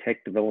the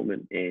tech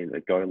development and a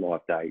go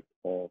live date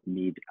of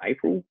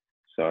mid-April.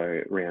 So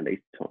around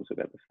Easter time, so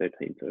about the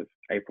 13th of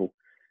April,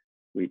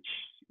 which,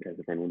 as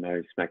everyone will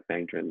know, smack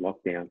bang during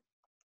lockdown.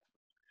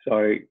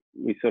 So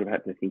we sort of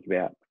had to think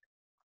about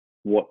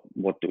what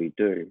do we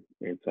do?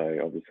 And so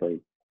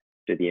obviously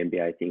do the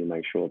MBA thing and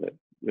make sure that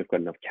we've got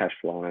enough cash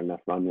flow and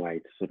enough runway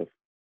to sort of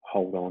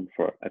hold on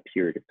for a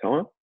period of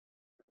time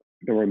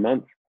or a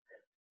month.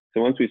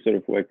 So once we sort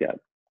of worked out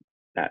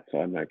that,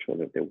 so I made sure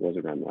that there was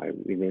a runway,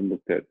 we then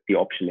looked at the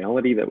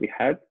optionality that we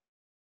had.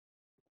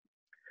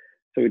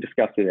 So we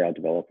discussed with our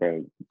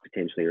developer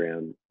potentially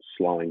around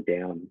slowing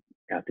down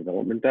our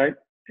development date,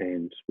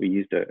 and we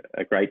used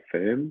a great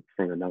firm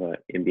from another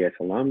MBS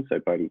alum, so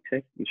Bodhi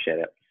Tech, and shout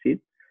out to Sid.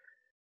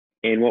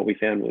 And what we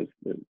found was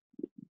that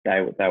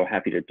they were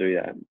happy to do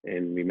that,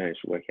 and we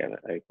managed to work out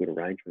a good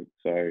arrangement.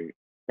 So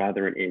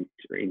rather than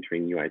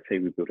entering UAT,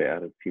 we built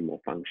out a few more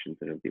functions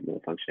and a bit more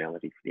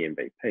functionality for the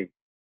MVP.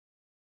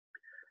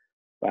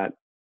 But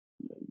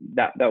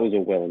that was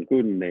all well and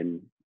good, and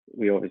then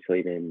we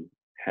obviously then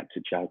had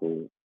to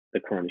juggle the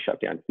corona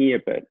shutdown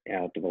here, but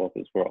our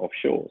developers were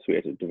offshore, so we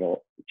had to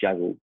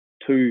juggle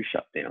two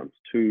shutdowns,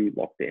 two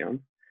lockdowns,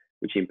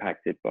 which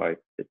impacted both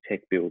the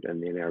tech build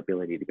and then our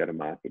ability to go to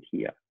market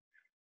here.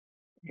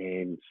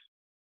 And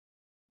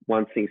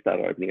once things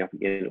started opening up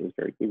again, it was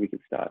very good. We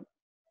could start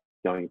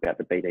going about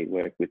the BD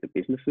work with the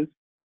businesses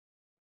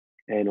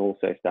and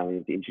also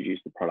starting to introduce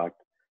the product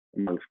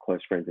amongst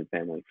close friends and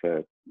family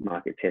for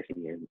market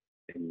testing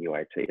and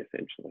UAT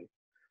essentially.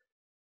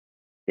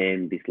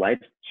 Then this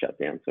latest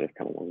shutdown sort of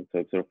come along, so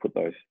it sort of put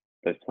those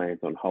plans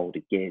on hold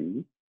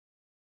again.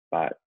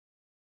 But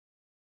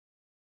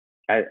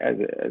as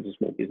a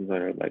small business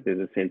owner, like there's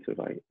a sense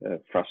of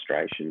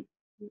frustration,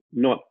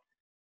 not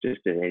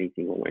just in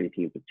anything or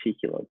anything in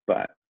particular,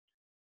 but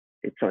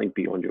it's something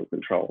beyond your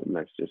control, and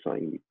that's just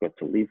something you've got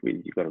to live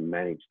with. You've got to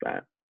manage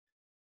that.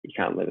 You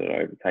can't let it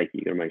overtake you.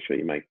 You've got to make sure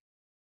you make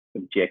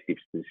objective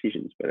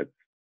decisions, but it's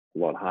a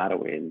lot harder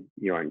when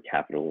your own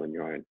capital and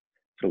your own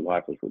sort of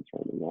livelihoods are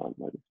on the line.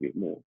 Like it's a bit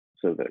more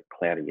sort of a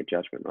clouding your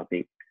judgment. I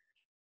think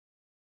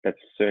that's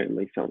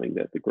certainly something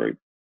that the group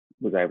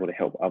was able to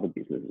help other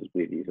businesses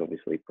with, is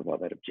obviously provide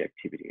that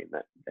objectivity and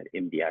that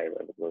MBA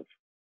level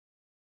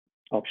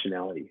of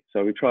optionality.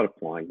 So we tried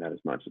applying that as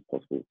much as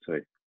possible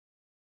to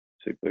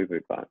Boo.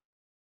 But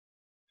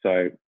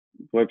so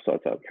the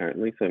website's up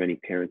currently, so if any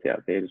parents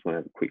out there just want to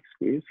have a quick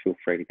squeeze, feel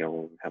free to go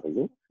on and have a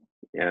look,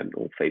 and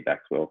all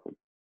feedback's welcome.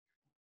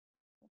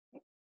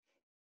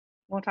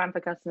 More time for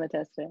customer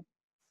testing.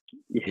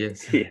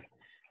 Yes. Yeah.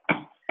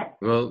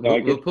 Well,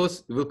 we'll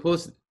post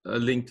a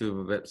link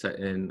to the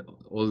website and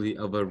all the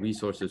other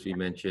resources we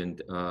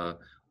mentioned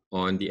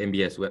on the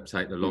MBS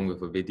website, along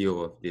with a video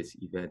of this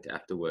event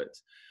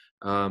afterwards.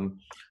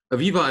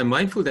 Aviva, I'm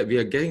mindful that we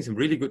are getting some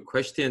really good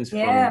questions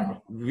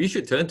from, we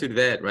should turn to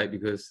that, right?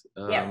 Because,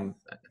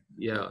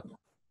 yeah,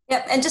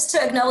 Yep, and just to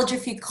acknowledge a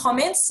few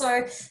comments.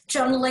 So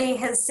John Lee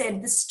has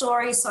said the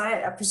story, so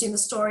I presume the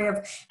story of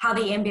how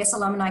the MBS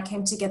alumni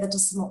came together to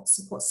support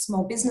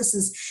small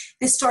businesses.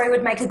 This story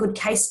would make a good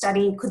case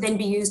study, could then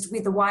be used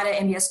with the wider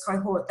MBS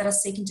cohort that are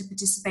seeking to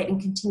participate in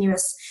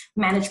continuous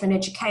management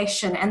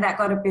education, and that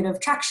got a bit of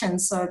traction.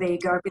 So there you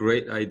go.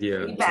 Great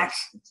idea. Feedback.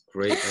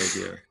 Great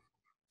idea.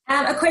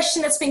 A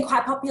question that's been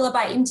quite popular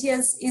by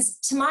Imtiaz is,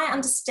 to my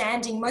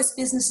understanding, most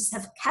businesses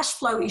have cash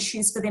flow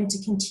issues for them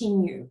to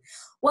continue.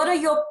 What are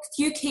your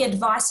few key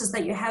advices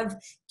that you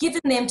have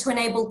given them to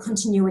enable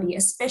continuity,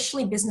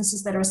 especially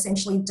businesses that are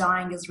essentially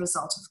dying as a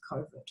result of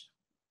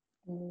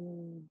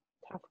COVID?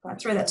 Tough I'll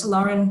throw that to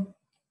Lauren.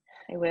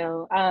 I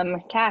will.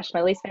 Cash,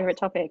 my least favorite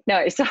topic.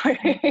 No,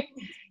 sorry.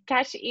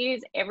 Cash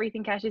is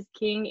everything. Cash is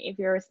king if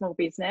you're a small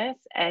business,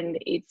 and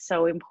it's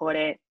so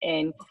important.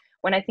 And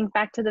when I think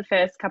back to the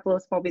first couple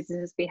of small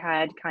businesses we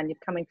had kind of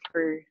coming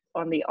through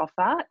on the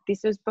offer,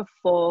 this was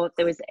before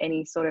there was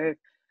any sort of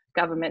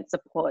government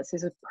support. So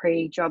this was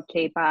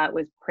pre-JobKeeper, it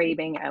was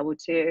pre-being able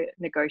to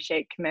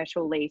negotiate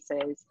commercial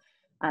leases.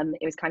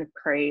 It was kind of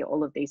pre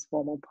all of these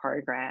formal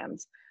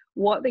programs.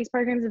 What these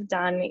programs have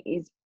done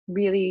is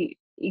really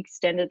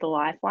extended the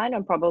lifeline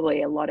on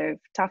probably a lot of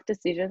tough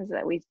decisions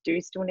that we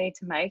do still need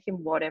to make in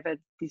whatever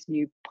this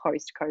new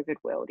post-COVID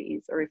world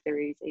is, or if there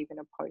is even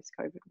a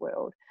post-COVID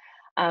world.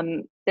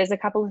 There's a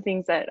couple of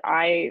things that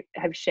I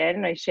have shared,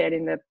 and I shared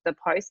in the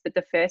post, but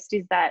the first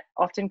is that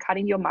often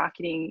cutting your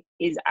marketing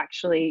is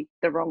actually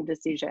the wrong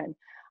decision.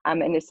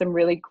 And there's some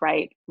really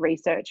great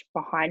research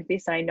behind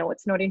this. And I know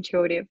it's not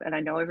intuitive, and I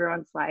know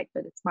everyone's like,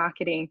 but it's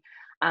marketing.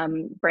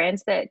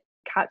 Brands that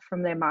cut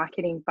from their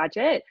marketing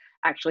budget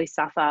actually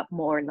suffer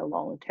more in the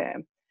long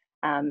term.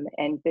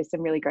 And there's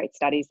some really great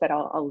studies that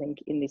I'll link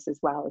in this as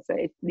well. So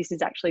this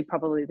is actually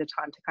probably the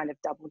time to kind of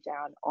double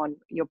down on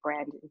your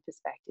brand in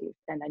perspective,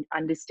 and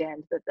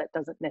understand that that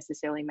doesn't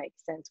necessarily make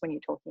sense when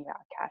you're talking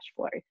about cash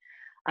flow.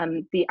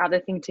 The other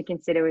thing to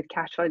consider with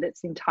cash flow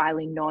that's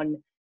entirely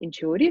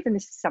non-intuitive, and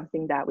this is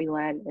something that we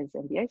learn as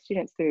MBA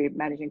students through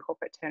managing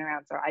corporate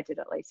turnarounds, or I did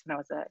at least when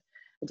I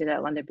did it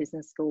at London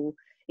Business School,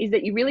 is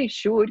that you really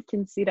should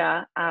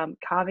consider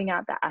carving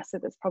out the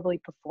asset that's probably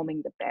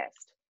performing the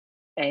best.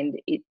 And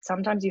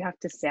sometimes you have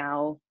to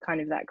sell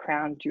kind of that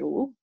crown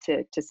jewel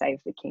to save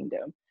the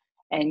kingdom.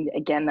 And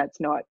again, that's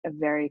not a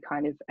very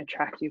kind of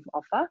attractive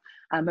offer.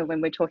 But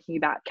when we're talking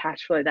about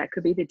cash flow, that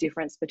could be the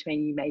difference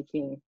between you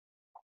making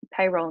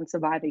payroll and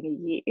surviving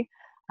a year,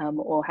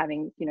 or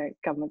having,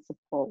 government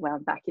support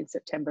wound back in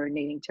September and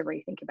needing to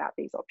rethink about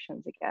these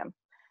options again.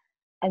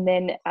 And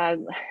then,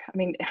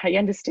 I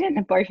understand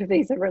that both of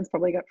these, everyone's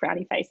probably got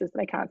frowny faces,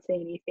 but I can't see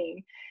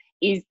anything.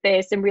 Is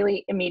there some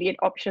really immediate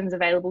options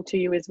available to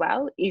you as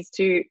well, is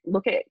to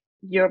look at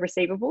your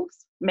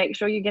receivables, make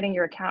sure you're getting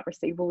your account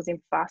receivables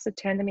in faster,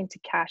 turn them into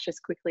cash as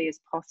quickly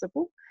as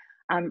possible.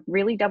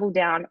 Really double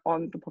down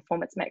on the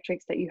performance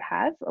metrics that you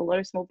have. A lot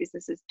of small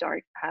businesses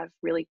don't have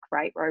really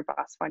great,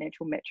 robust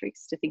financial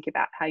metrics to think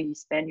about how you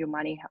spend your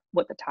money,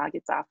 what the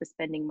targets are for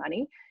spending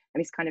money.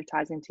 And this kind of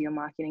ties into your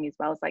marketing as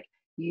well. It's like,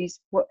 use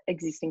what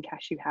existing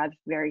cash you have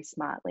very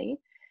smartly.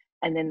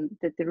 And then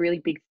the really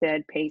big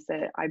third piece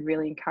that I'd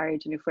really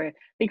encourage, and if we're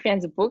big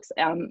fans of books,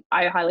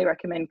 I highly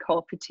recommend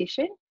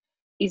Co-opetition,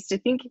 is to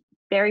think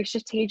very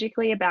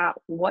strategically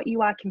about what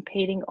you are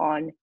competing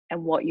on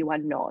and what you are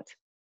not,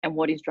 and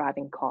what is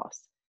driving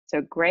costs. So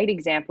a great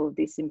example of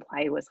this in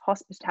play was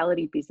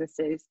hospitality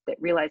businesses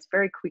that realized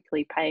very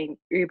quickly paying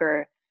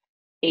Uber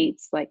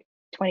Eats like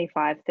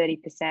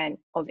 25-30%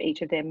 of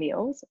each of their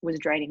meals was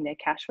draining their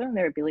cash flow and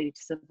their ability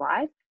to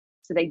survive.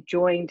 So they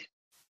joined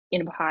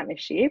in a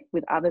partnership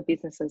with other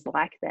businesses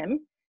like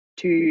them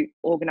to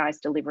organize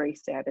delivery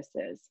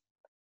services.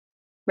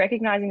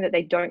 Recognizing that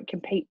they don't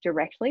compete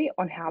directly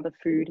on how the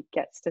food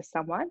gets to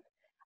someone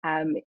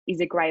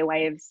is a great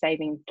way of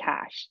saving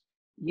cash.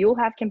 You'll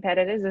have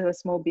competitors as a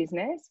small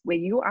business where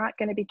you aren't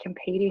going to be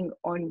competing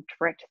on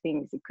direct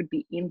things. It could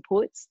be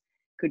inputs,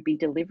 could be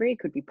delivery,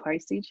 could be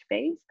postage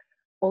fees.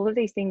 All of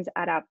these things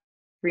add up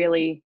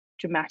really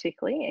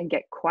dramatically and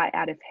get quite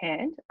out of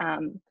hand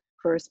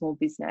for a small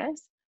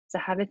business. So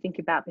have a think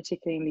about,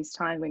 particularly in this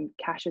time when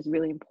cash is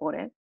really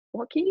important,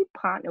 what can you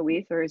partner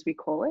with, or as we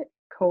call it,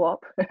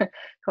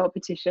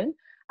 co-opetition,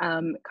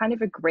 kind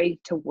of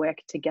agree to work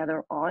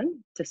together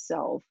on to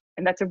solve.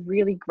 And that's a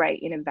really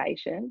great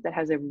innovation that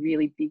has a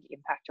really big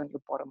impact on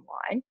your bottom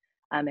line,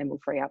 and will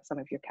free up some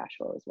of your cash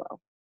flow as well.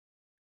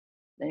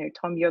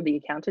 Tom, you're the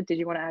accountant. Did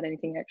you want to add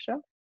anything extra?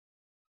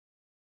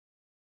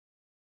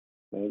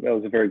 Well, that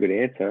was a very good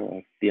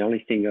answer. The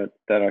only thing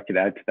that I could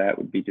add to that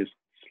would be just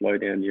slow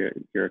down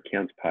your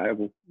accounts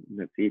payable.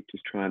 That's it.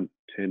 Just try and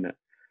turn that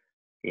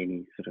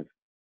any sort of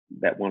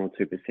that 1 or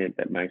 2%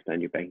 that may stay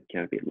in your bank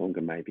account a bit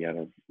longer may be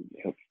able to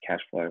help your cash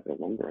flow over the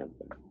longer run.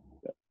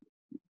 But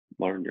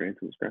Lauren, your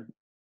answer was great.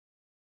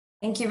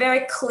 Thank you.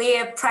 Very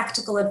clear,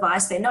 practical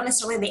advice there. Not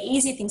necessarily the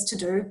easy things to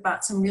do,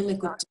 but some really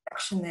good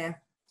direction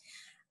there.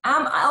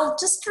 I'll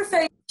just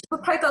refer you,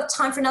 we've probably got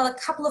time for another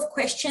couple of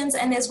questions,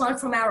 and there's one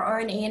from our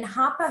own Ian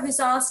Harper who's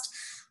asked,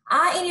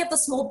 Are any of the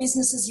small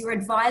businesses you're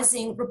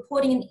advising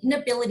reporting an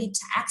inability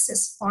to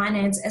access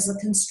finance as a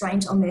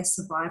constraint on their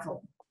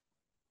survival?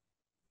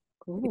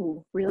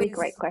 Ooh, really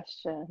great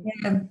question.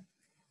 Yeah.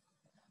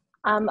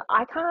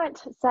 I can't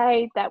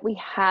say that we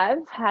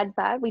have had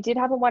that. We did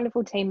have a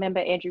wonderful team member,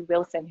 Andrew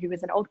Wilson, who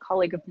was an old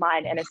colleague of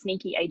mine and a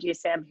sneaky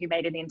AGSM who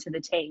made it into the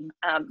team.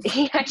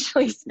 He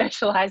actually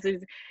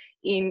specialises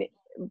in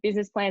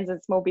business plans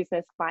and small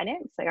business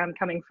finance. Like, I'm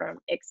coming from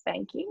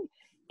ex-banking,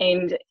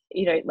 and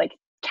like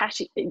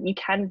cash, you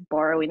can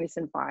borrow in this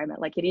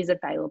environment. Like, it is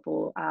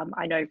available.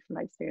 I know from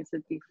my experience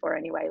with Big Four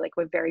anyway, like,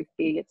 we're very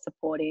big at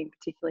supporting,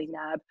 particularly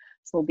NAB,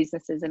 small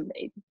businesses, and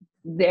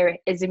they're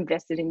as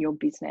invested in your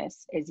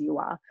business as you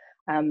are.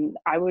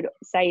 I would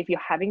say if you're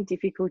having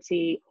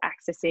difficulty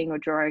accessing or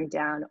drawing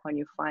down on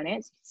your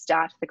finance,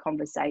 start the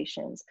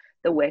conversations.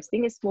 The worst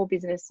thing a small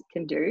business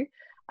can do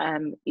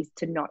is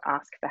to not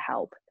ask for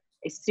help.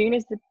 As soon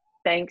as the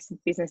banks,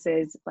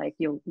 businesses, like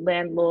your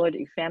landlord,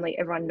 your family,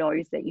 everyone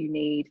knows that you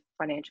need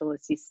financial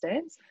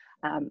assistance,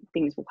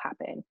 things will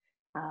happen.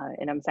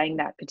 And I'm saying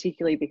that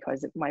particularly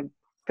because my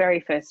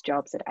very first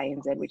jobs at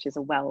ANZ, which is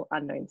a well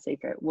unknown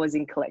secret, was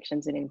in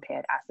collections and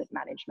impaired asset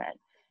management.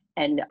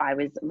 And I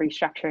was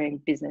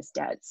restructuring business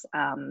debts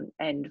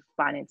and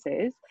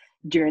finances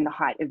during the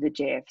height of the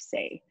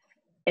GFC.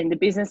 And the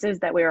businesses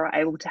that we were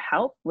able to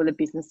help were the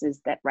businesses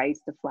that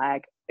raised the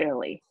flag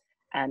early.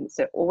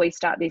 So always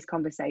start these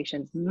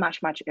conversations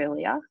much, much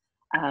earlier,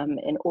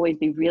 and always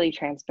be really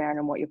transparent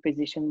on what your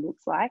position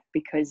looks like,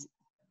 because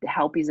the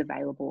help is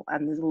available.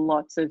 And there's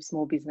lots of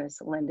small business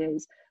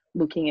lenders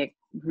looking at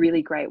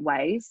really great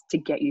ways to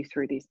get you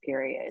through this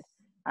period.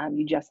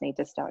 You just need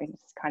to start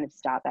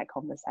that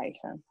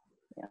conversation.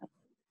 Yeah.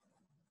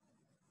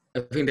 I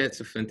think that's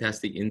a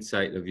fantastic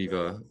insight,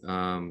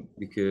 Aviva,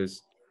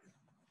 because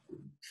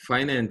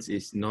finance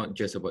is not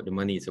just about the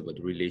money, it's about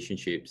the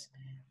relationships.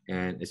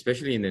 And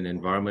especially in an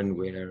environment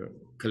where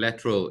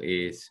collateral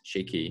is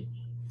shaky,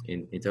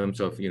 in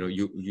terms of,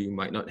 you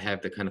might not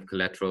have the kind of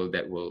collateral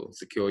that will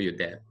secure your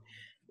debt.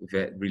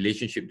 That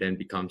relationship then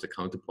becomes a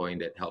counterpoint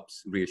that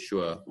helps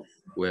reassure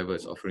whoever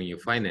is offering you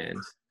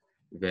finance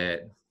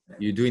that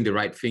you're doing the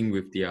right thing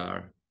with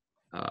their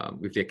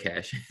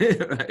cash,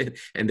 right?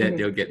 And that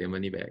they'll get their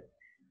money back.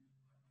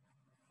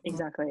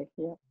 Exactly.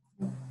 Yeah.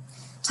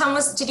 Tom,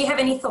 did you have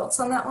any thoughts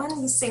on that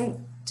one? You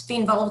seem to be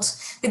involved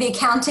with the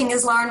accounting,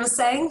 as Lauren was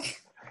saying.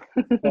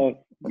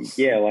 Well,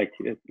 yeah, like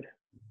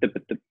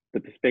the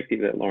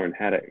perspective that Lauren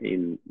had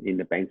in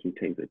the banking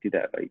teams that did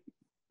that, like,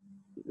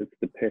 it's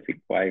the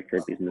perfect way for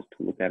a business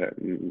to look at it,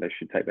 and they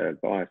should take that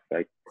advice.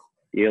 Like,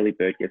 the early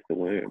bird gets the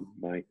worm.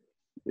 Like,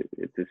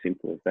 it's as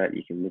simple as that.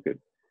 You can look at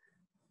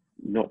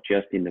not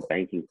just in the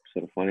banking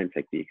sort of finance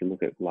sector, you can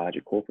look at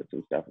larger corporates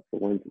and stuff. It's the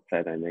ones that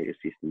say they need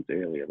assistance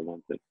early are the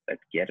ones that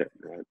get it,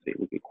 right? So you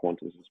look at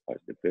Qantas as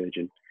opposed to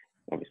Virgin,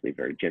 obviously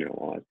very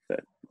generalised,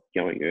 but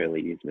going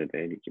early is an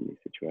advantage in this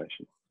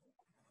situation.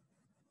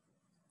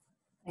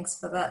 Thanks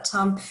for that,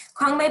 Tom.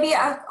 Kwang, maybe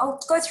I'll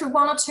go through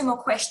one or two more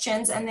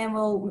questions and then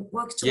we'll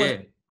work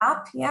towards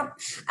up. Yep.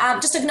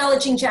 Just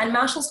acknowledging Jan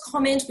Marshall's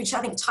comment, which I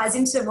think ties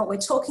into what we're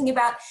talking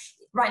about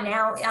right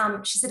now.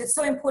 She said it's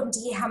so important to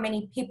hear how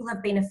many people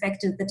have been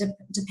affected, the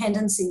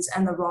dependencies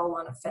and the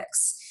roll-on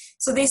effects.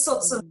 So these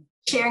sorts of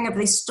sharing of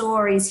these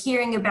stories,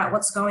 hearing about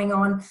what's going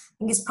on, I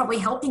think is probably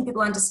helping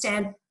people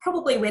understand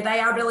probably where they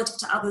are relative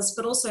to others,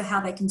 but also how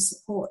they can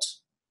support.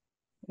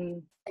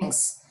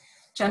 Thanks,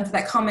 Jan, for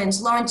that comment.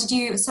 Lauren,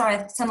 sorry,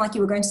 it sounded like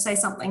you were going to say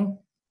something.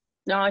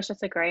 No, I was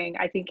just agreeing.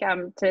 I think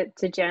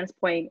to Jan's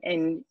point,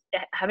 and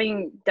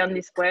having done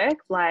this work,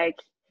 like,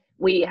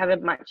 we have a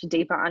much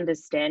deeper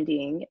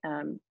understanding,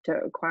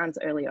 to Kwan's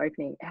early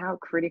opening, how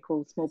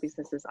critical small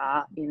businesses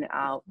are in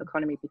our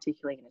economy,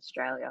 particularly in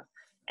Australia.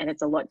 And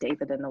it's a lot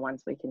deeper than the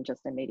ones we can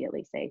just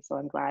immediately see. So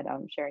I'm glad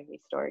sharing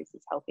these stories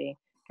is helping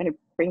kind of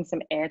bring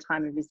some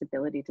airtime and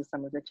visibility to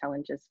some of the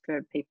challenges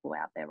for people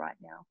out there right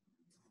now.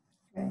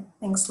 Okay,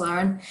 thanks,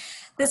 Lauren.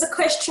 There's a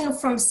question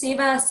from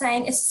Siva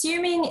saying,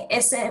 assuming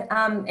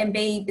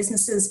SMB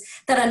businesses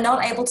that are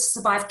not able to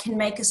survive can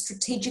make a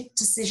strategic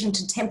decision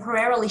to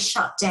temporarily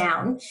shut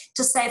down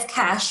to save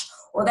cash,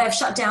 or they've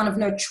shut down of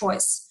no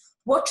choice,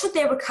 what should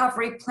their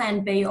recovery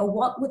plan be, or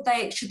what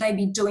should they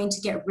be doing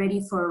to get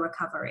ready for a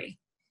recovery?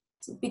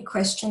 It's a big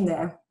question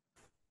there.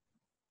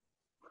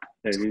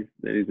 That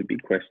is a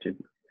big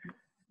question.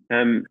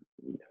 There's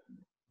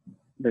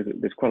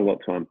quite a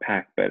lot to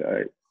unpack, but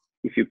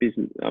if your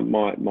business,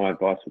 my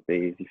advice would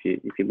be is if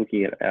you're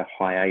looking at a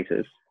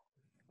hiatus,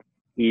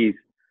 is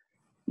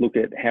look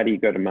at how do you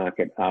go to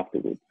market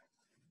afterwards,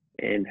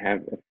 and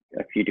have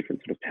a few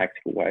different sort of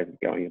tactical ways of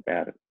going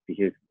about it.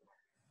 Because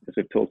as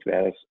we've talked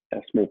about,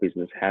 a small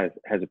business has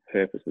a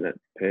purpose, and that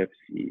purpose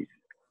is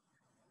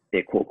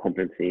their core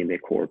competency and their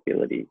core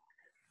ability.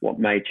 What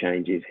may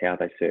change is how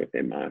they serve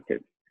their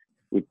market.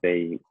 Would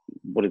be,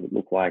 what does it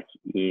look like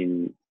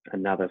in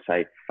another,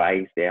 say,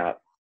 phased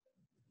out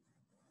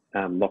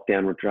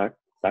lockdown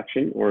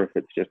reduction, or if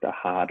it's just a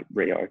hard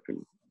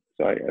reopen.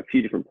 So a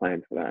few different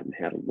plans for that and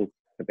how to look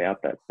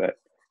about that. But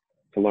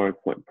to Lauren's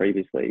point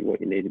previously,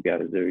 what you need to be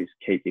able to do is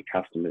keep your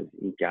customers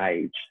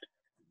engaged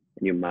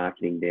and your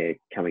marketing there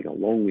coming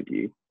along with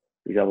you,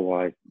 because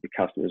otherwise the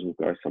customers will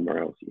go somewhere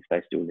else if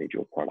they still need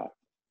your product.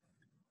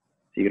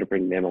 So you've got to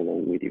bring them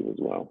along with you as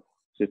well.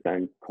 It's just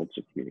in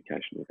constant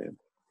communication with them.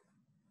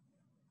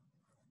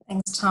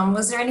 Thanks, Tom.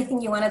 Was there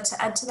anything you wanted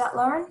to add to that,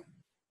 Lauren?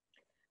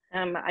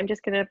 I'm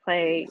just going to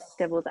play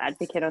devil's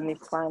advocate on this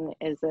one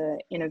as an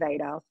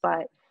innovator,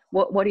 but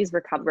what is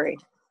recovery?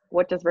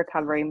 What does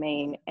recovery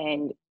mean?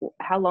 And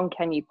how long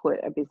can you put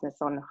a business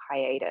on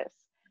hiatus?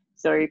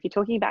 So if you're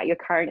talking about your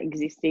current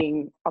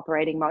existing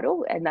operating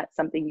model and that's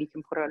something you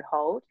can put on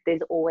hold,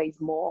 there's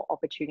always more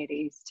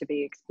opportunities to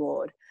be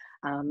explored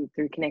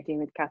through connecting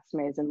with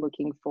customers and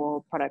looking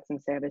for products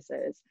and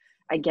services.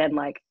 Again,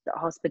 like the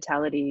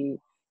hospitality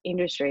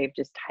industry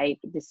just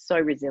is so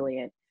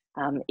resilient,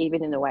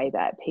 even in the way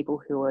that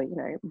people who are,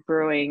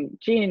 brewing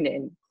gin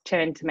and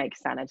turn to make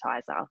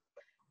sanitizer.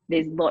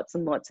 There's lots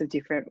and lots of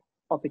different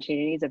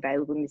opportunities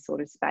available in this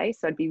sort of space.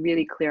 So I'd be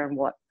really clear on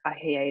what a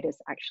hiatus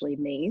actually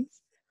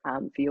means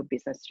for your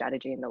business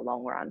strategy in the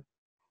long run.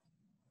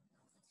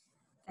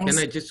 Thanks.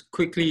 Can I just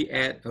quickly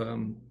add,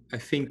 I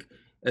think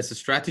as a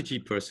strategy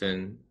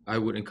person, I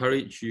would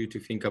encourage you to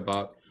think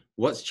about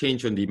what's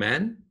changed on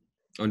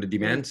the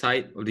demand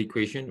side of the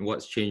equation,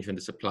 what's changed on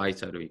the supply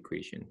side of the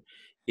equation.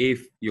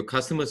 If your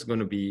customers are going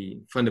to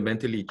be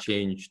fundamentally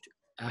changed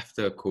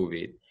after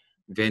COVID,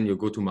 then your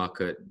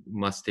go-to-market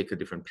must take a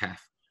different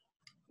path.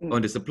 On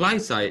the supply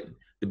side,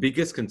 the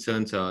biggest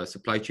concerns are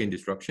supply chain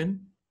disruption,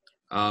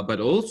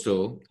 but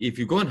also if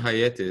you go on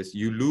hiatus,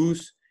 you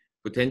lose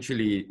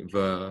potentially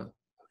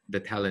the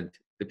talent,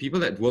 the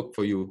people that work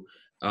for you.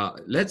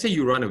 Let's say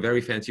you run a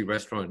very fancy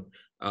restaurant,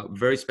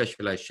 very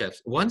specialized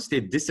chefs. Once they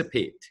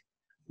dissipate,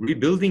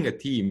 rebuilding a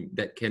team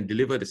that can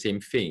deliver the same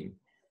thing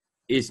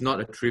is not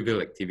a trivial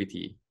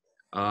activity.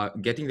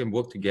 Getting them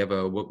work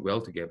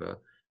well together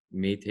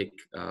may take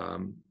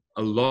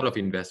a lot of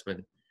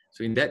investment.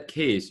 So in that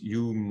case,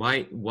 you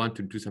might want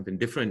to do something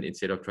different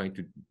instead of trying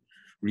to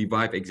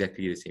revive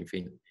exactly the same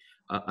thing.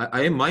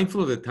 I am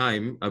mindful of the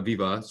time,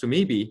 Aviva, so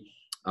maybe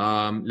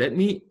let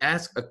me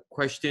ask a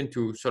question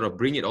to sort of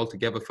bring it all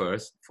together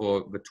first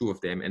for the two of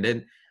them, and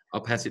then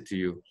I'll pass it to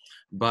you.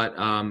 But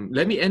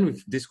let me end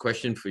with this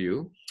question for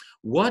you.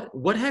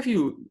 What have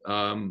you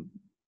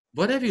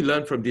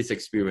learned from this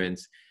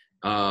experience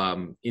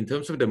in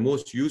terms of the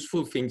most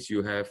useful things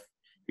you have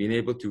been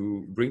able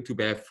to bring to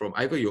bear from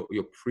either your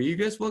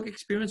previous work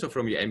experience or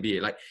from your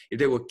MBA? Like if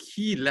there were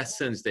key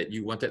lessons that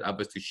you wanted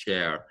others to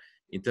share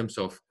in terms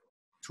of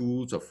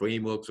tools or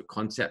frameworks or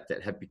concepts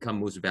that have become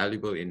most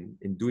valuable in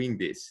doing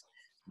this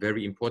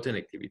very important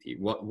activity,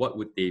 what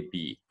would they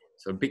be?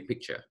 So big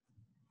picture.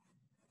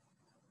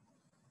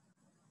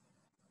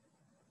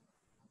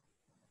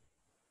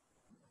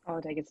 I'll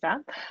take a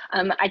start.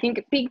 I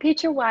think big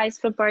picture wise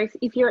for both,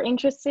 if you're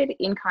interested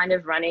in kind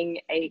of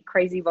running a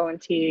crazy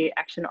volunteer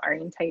action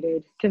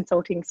orientated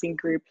consulting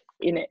group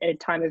in a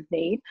time of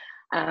need,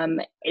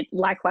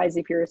 likewise,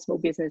 if you're a small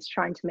business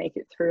trying to make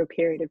it through a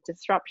period of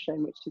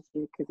disruption, which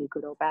could be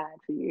good or bad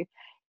for you,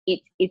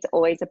 it's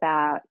always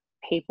about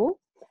people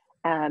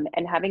and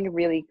having a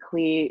really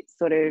clear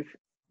sort of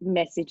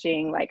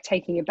messaging, like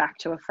taking it back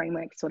to a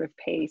framework sort of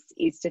piece,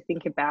 is to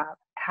think about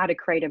how to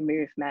create a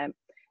movement.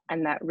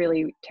 And that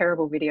really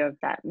terrible video of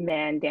that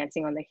man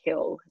dancing on the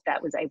hill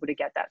that was able to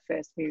get that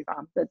first move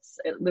up. That's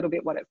a little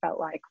bit what it felt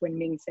like when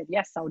Ming said,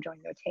 yes, I'll join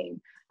your team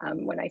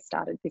when I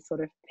started this sort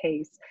of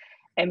piece.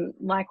 And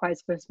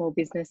likewise for small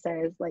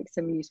businesses, like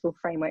some useful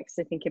frameworks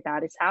to think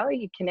about is how are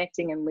you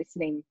connecting and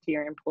listening to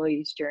your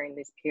employees during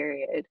this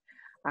period?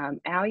 How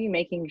are you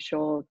making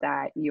sure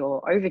that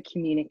you're over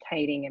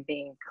communicating and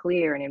being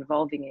clear and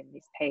involving in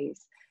this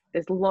piece?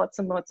 There's lots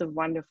and lots of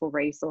wonderful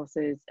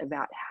resources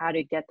about how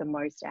to get the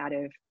most out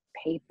of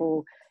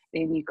people,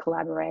 and you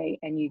collaborate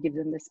and you give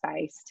them the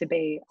space to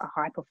be a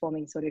high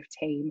performing sort of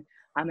team.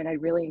 And I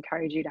really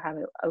encourage you to have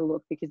a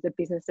look, because the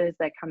businesses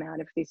that come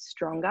out of this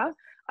stronger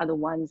are the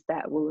ones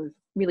that will have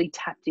really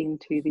tapped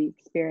into the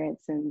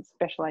experience and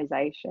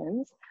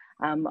specializations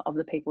of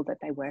the people that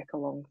they work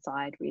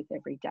alongside with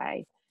every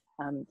day.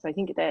 So I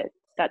think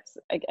that's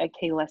a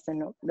key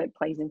lesson that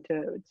plays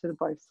into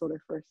both sort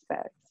of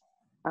respects.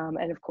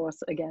 And of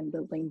course, again,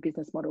 the lean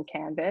business model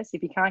canvas.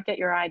 If you can't get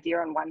your idea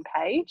on one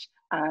page,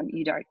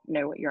 you don't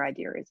know what your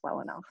idea is well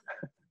enough.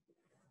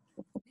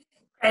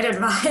 Great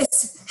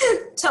advice.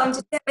 Tom, do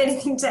you have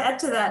anything to add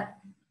to that?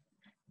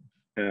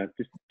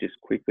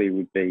 Just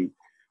quickly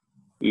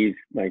is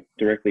like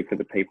directly for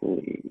the people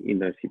in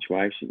those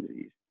situations,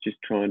 is just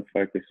try and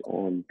focus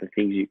on the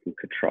things you can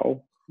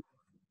control,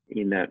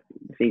 in that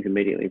things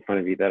immediately in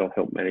front of you that'll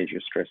help manage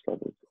your stress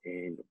levels,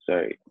 and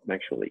so make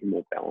sure that you're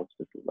more balanced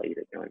as a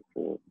leader going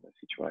forward in those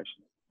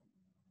situations.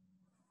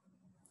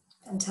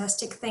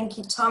 Fantastic, thank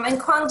you, Tom. And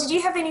Kwang, did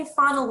you have any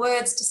final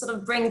words to sort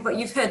of bring what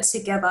you've heard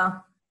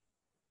together?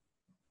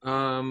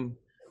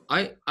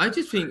 I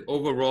just think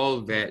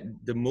overall that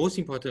the most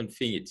important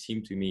thing, it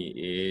seemed to me,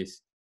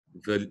 is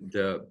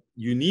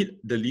you need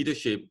the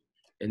leadership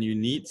and you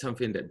need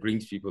something that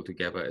brings people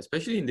together,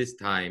 especially in this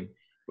time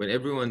when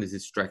everyone is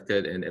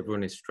distracted and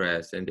everyone is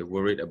stressed and they're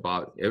worried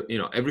about, you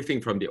know, everything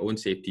from their own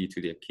safety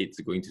to their kids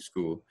going to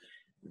school,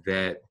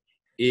 that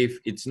if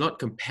it's not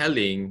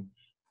compelling,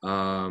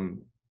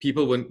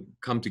 people won't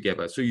come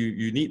together. So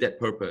you need that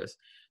purpose,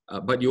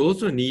 but you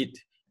also need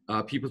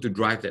people to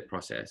drive that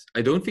process.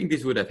 I don't think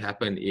this would have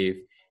happened if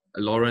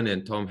Lauren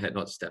and Tom had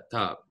not stepped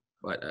up.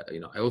 But you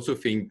know, I also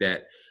think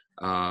that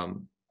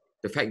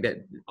the fact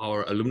that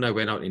our alumni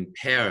went out in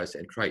pairs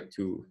and tried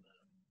to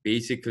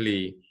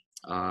basically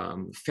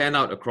fan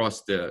out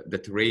across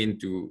the terrain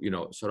to, you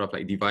know, sort of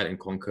like divide and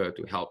conquer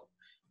to help.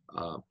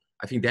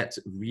 I think that's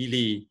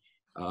really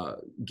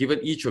given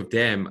each of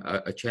them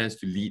a chance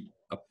to lead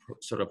a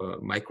sort of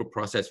a micro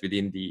process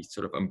within the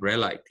sort of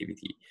umbrella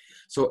activity.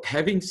 So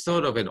having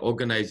sort of an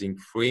organizing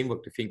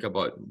framework to think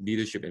about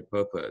leadership and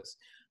purpose,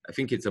 I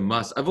think it's a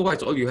must.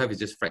 Otherwise, all you have is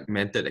just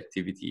fragmented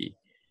activity.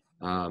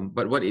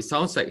 But what it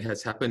sounds like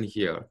has happened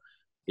here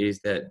is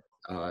that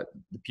the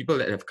people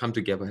that have come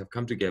together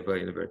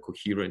in a very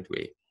coherent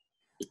way.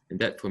 And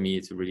that, for me,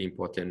 is a really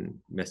important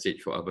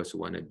message for others who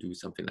want to do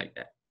something like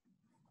that.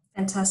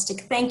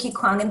 Fantastic. Thank you,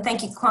 Kwang. And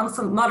thank you, Kwang,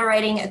 for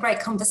moderating a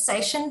great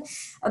conversation.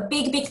 A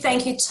big, big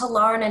thank you to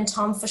Lauren and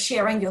Tom for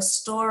sharing your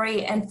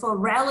story and for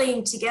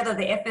rallying together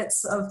the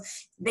efforts of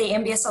the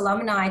MBS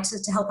alumni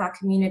to help our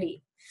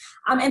community.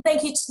 And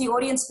thank you to the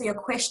audience for your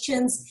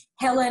questions.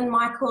 Helen,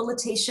 Michael,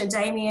 Letitia,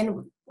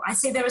 Damien, I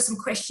see there are some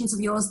questions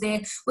of yours there.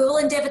 We will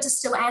endeavour to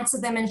still answer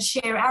them and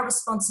share our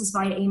responses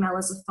via email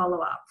as a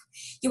follow-up.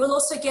 You will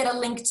also get a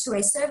link to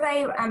a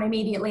survey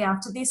immediately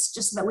after this,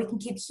 just so that we can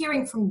keep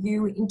hearing from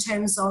you in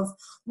terms of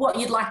what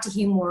you'd like to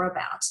hear more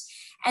about.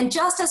 And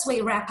just as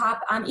we wrap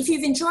up, if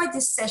you've enjoyed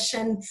this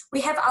session, we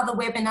have other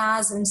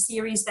webinars and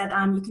series that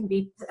you can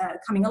be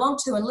coming along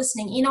to and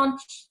listening in on,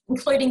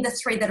 including the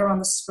 3 that are on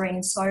the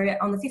screen. So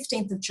on the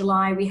 15th of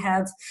July, we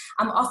have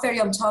Ofer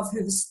Yom Tov,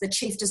 who's the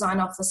Chief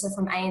Design Officer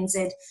from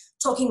ANZ,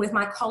 talking with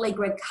my colleague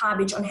Greg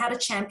Carbage on how to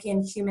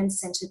champion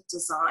human-centered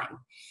design.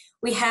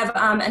 We have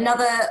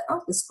another,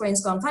 the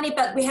screen's gone funny,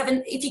 but we have,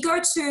 if you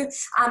go to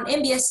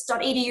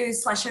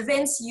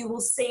mbs.edu/events, you will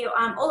see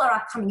all our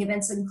upcoming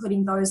events,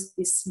 including those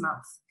this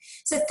month.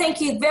 So thank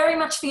you very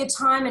much for your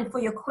time and for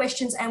your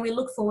questions, and we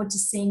look forward to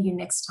seeing you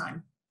next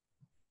time.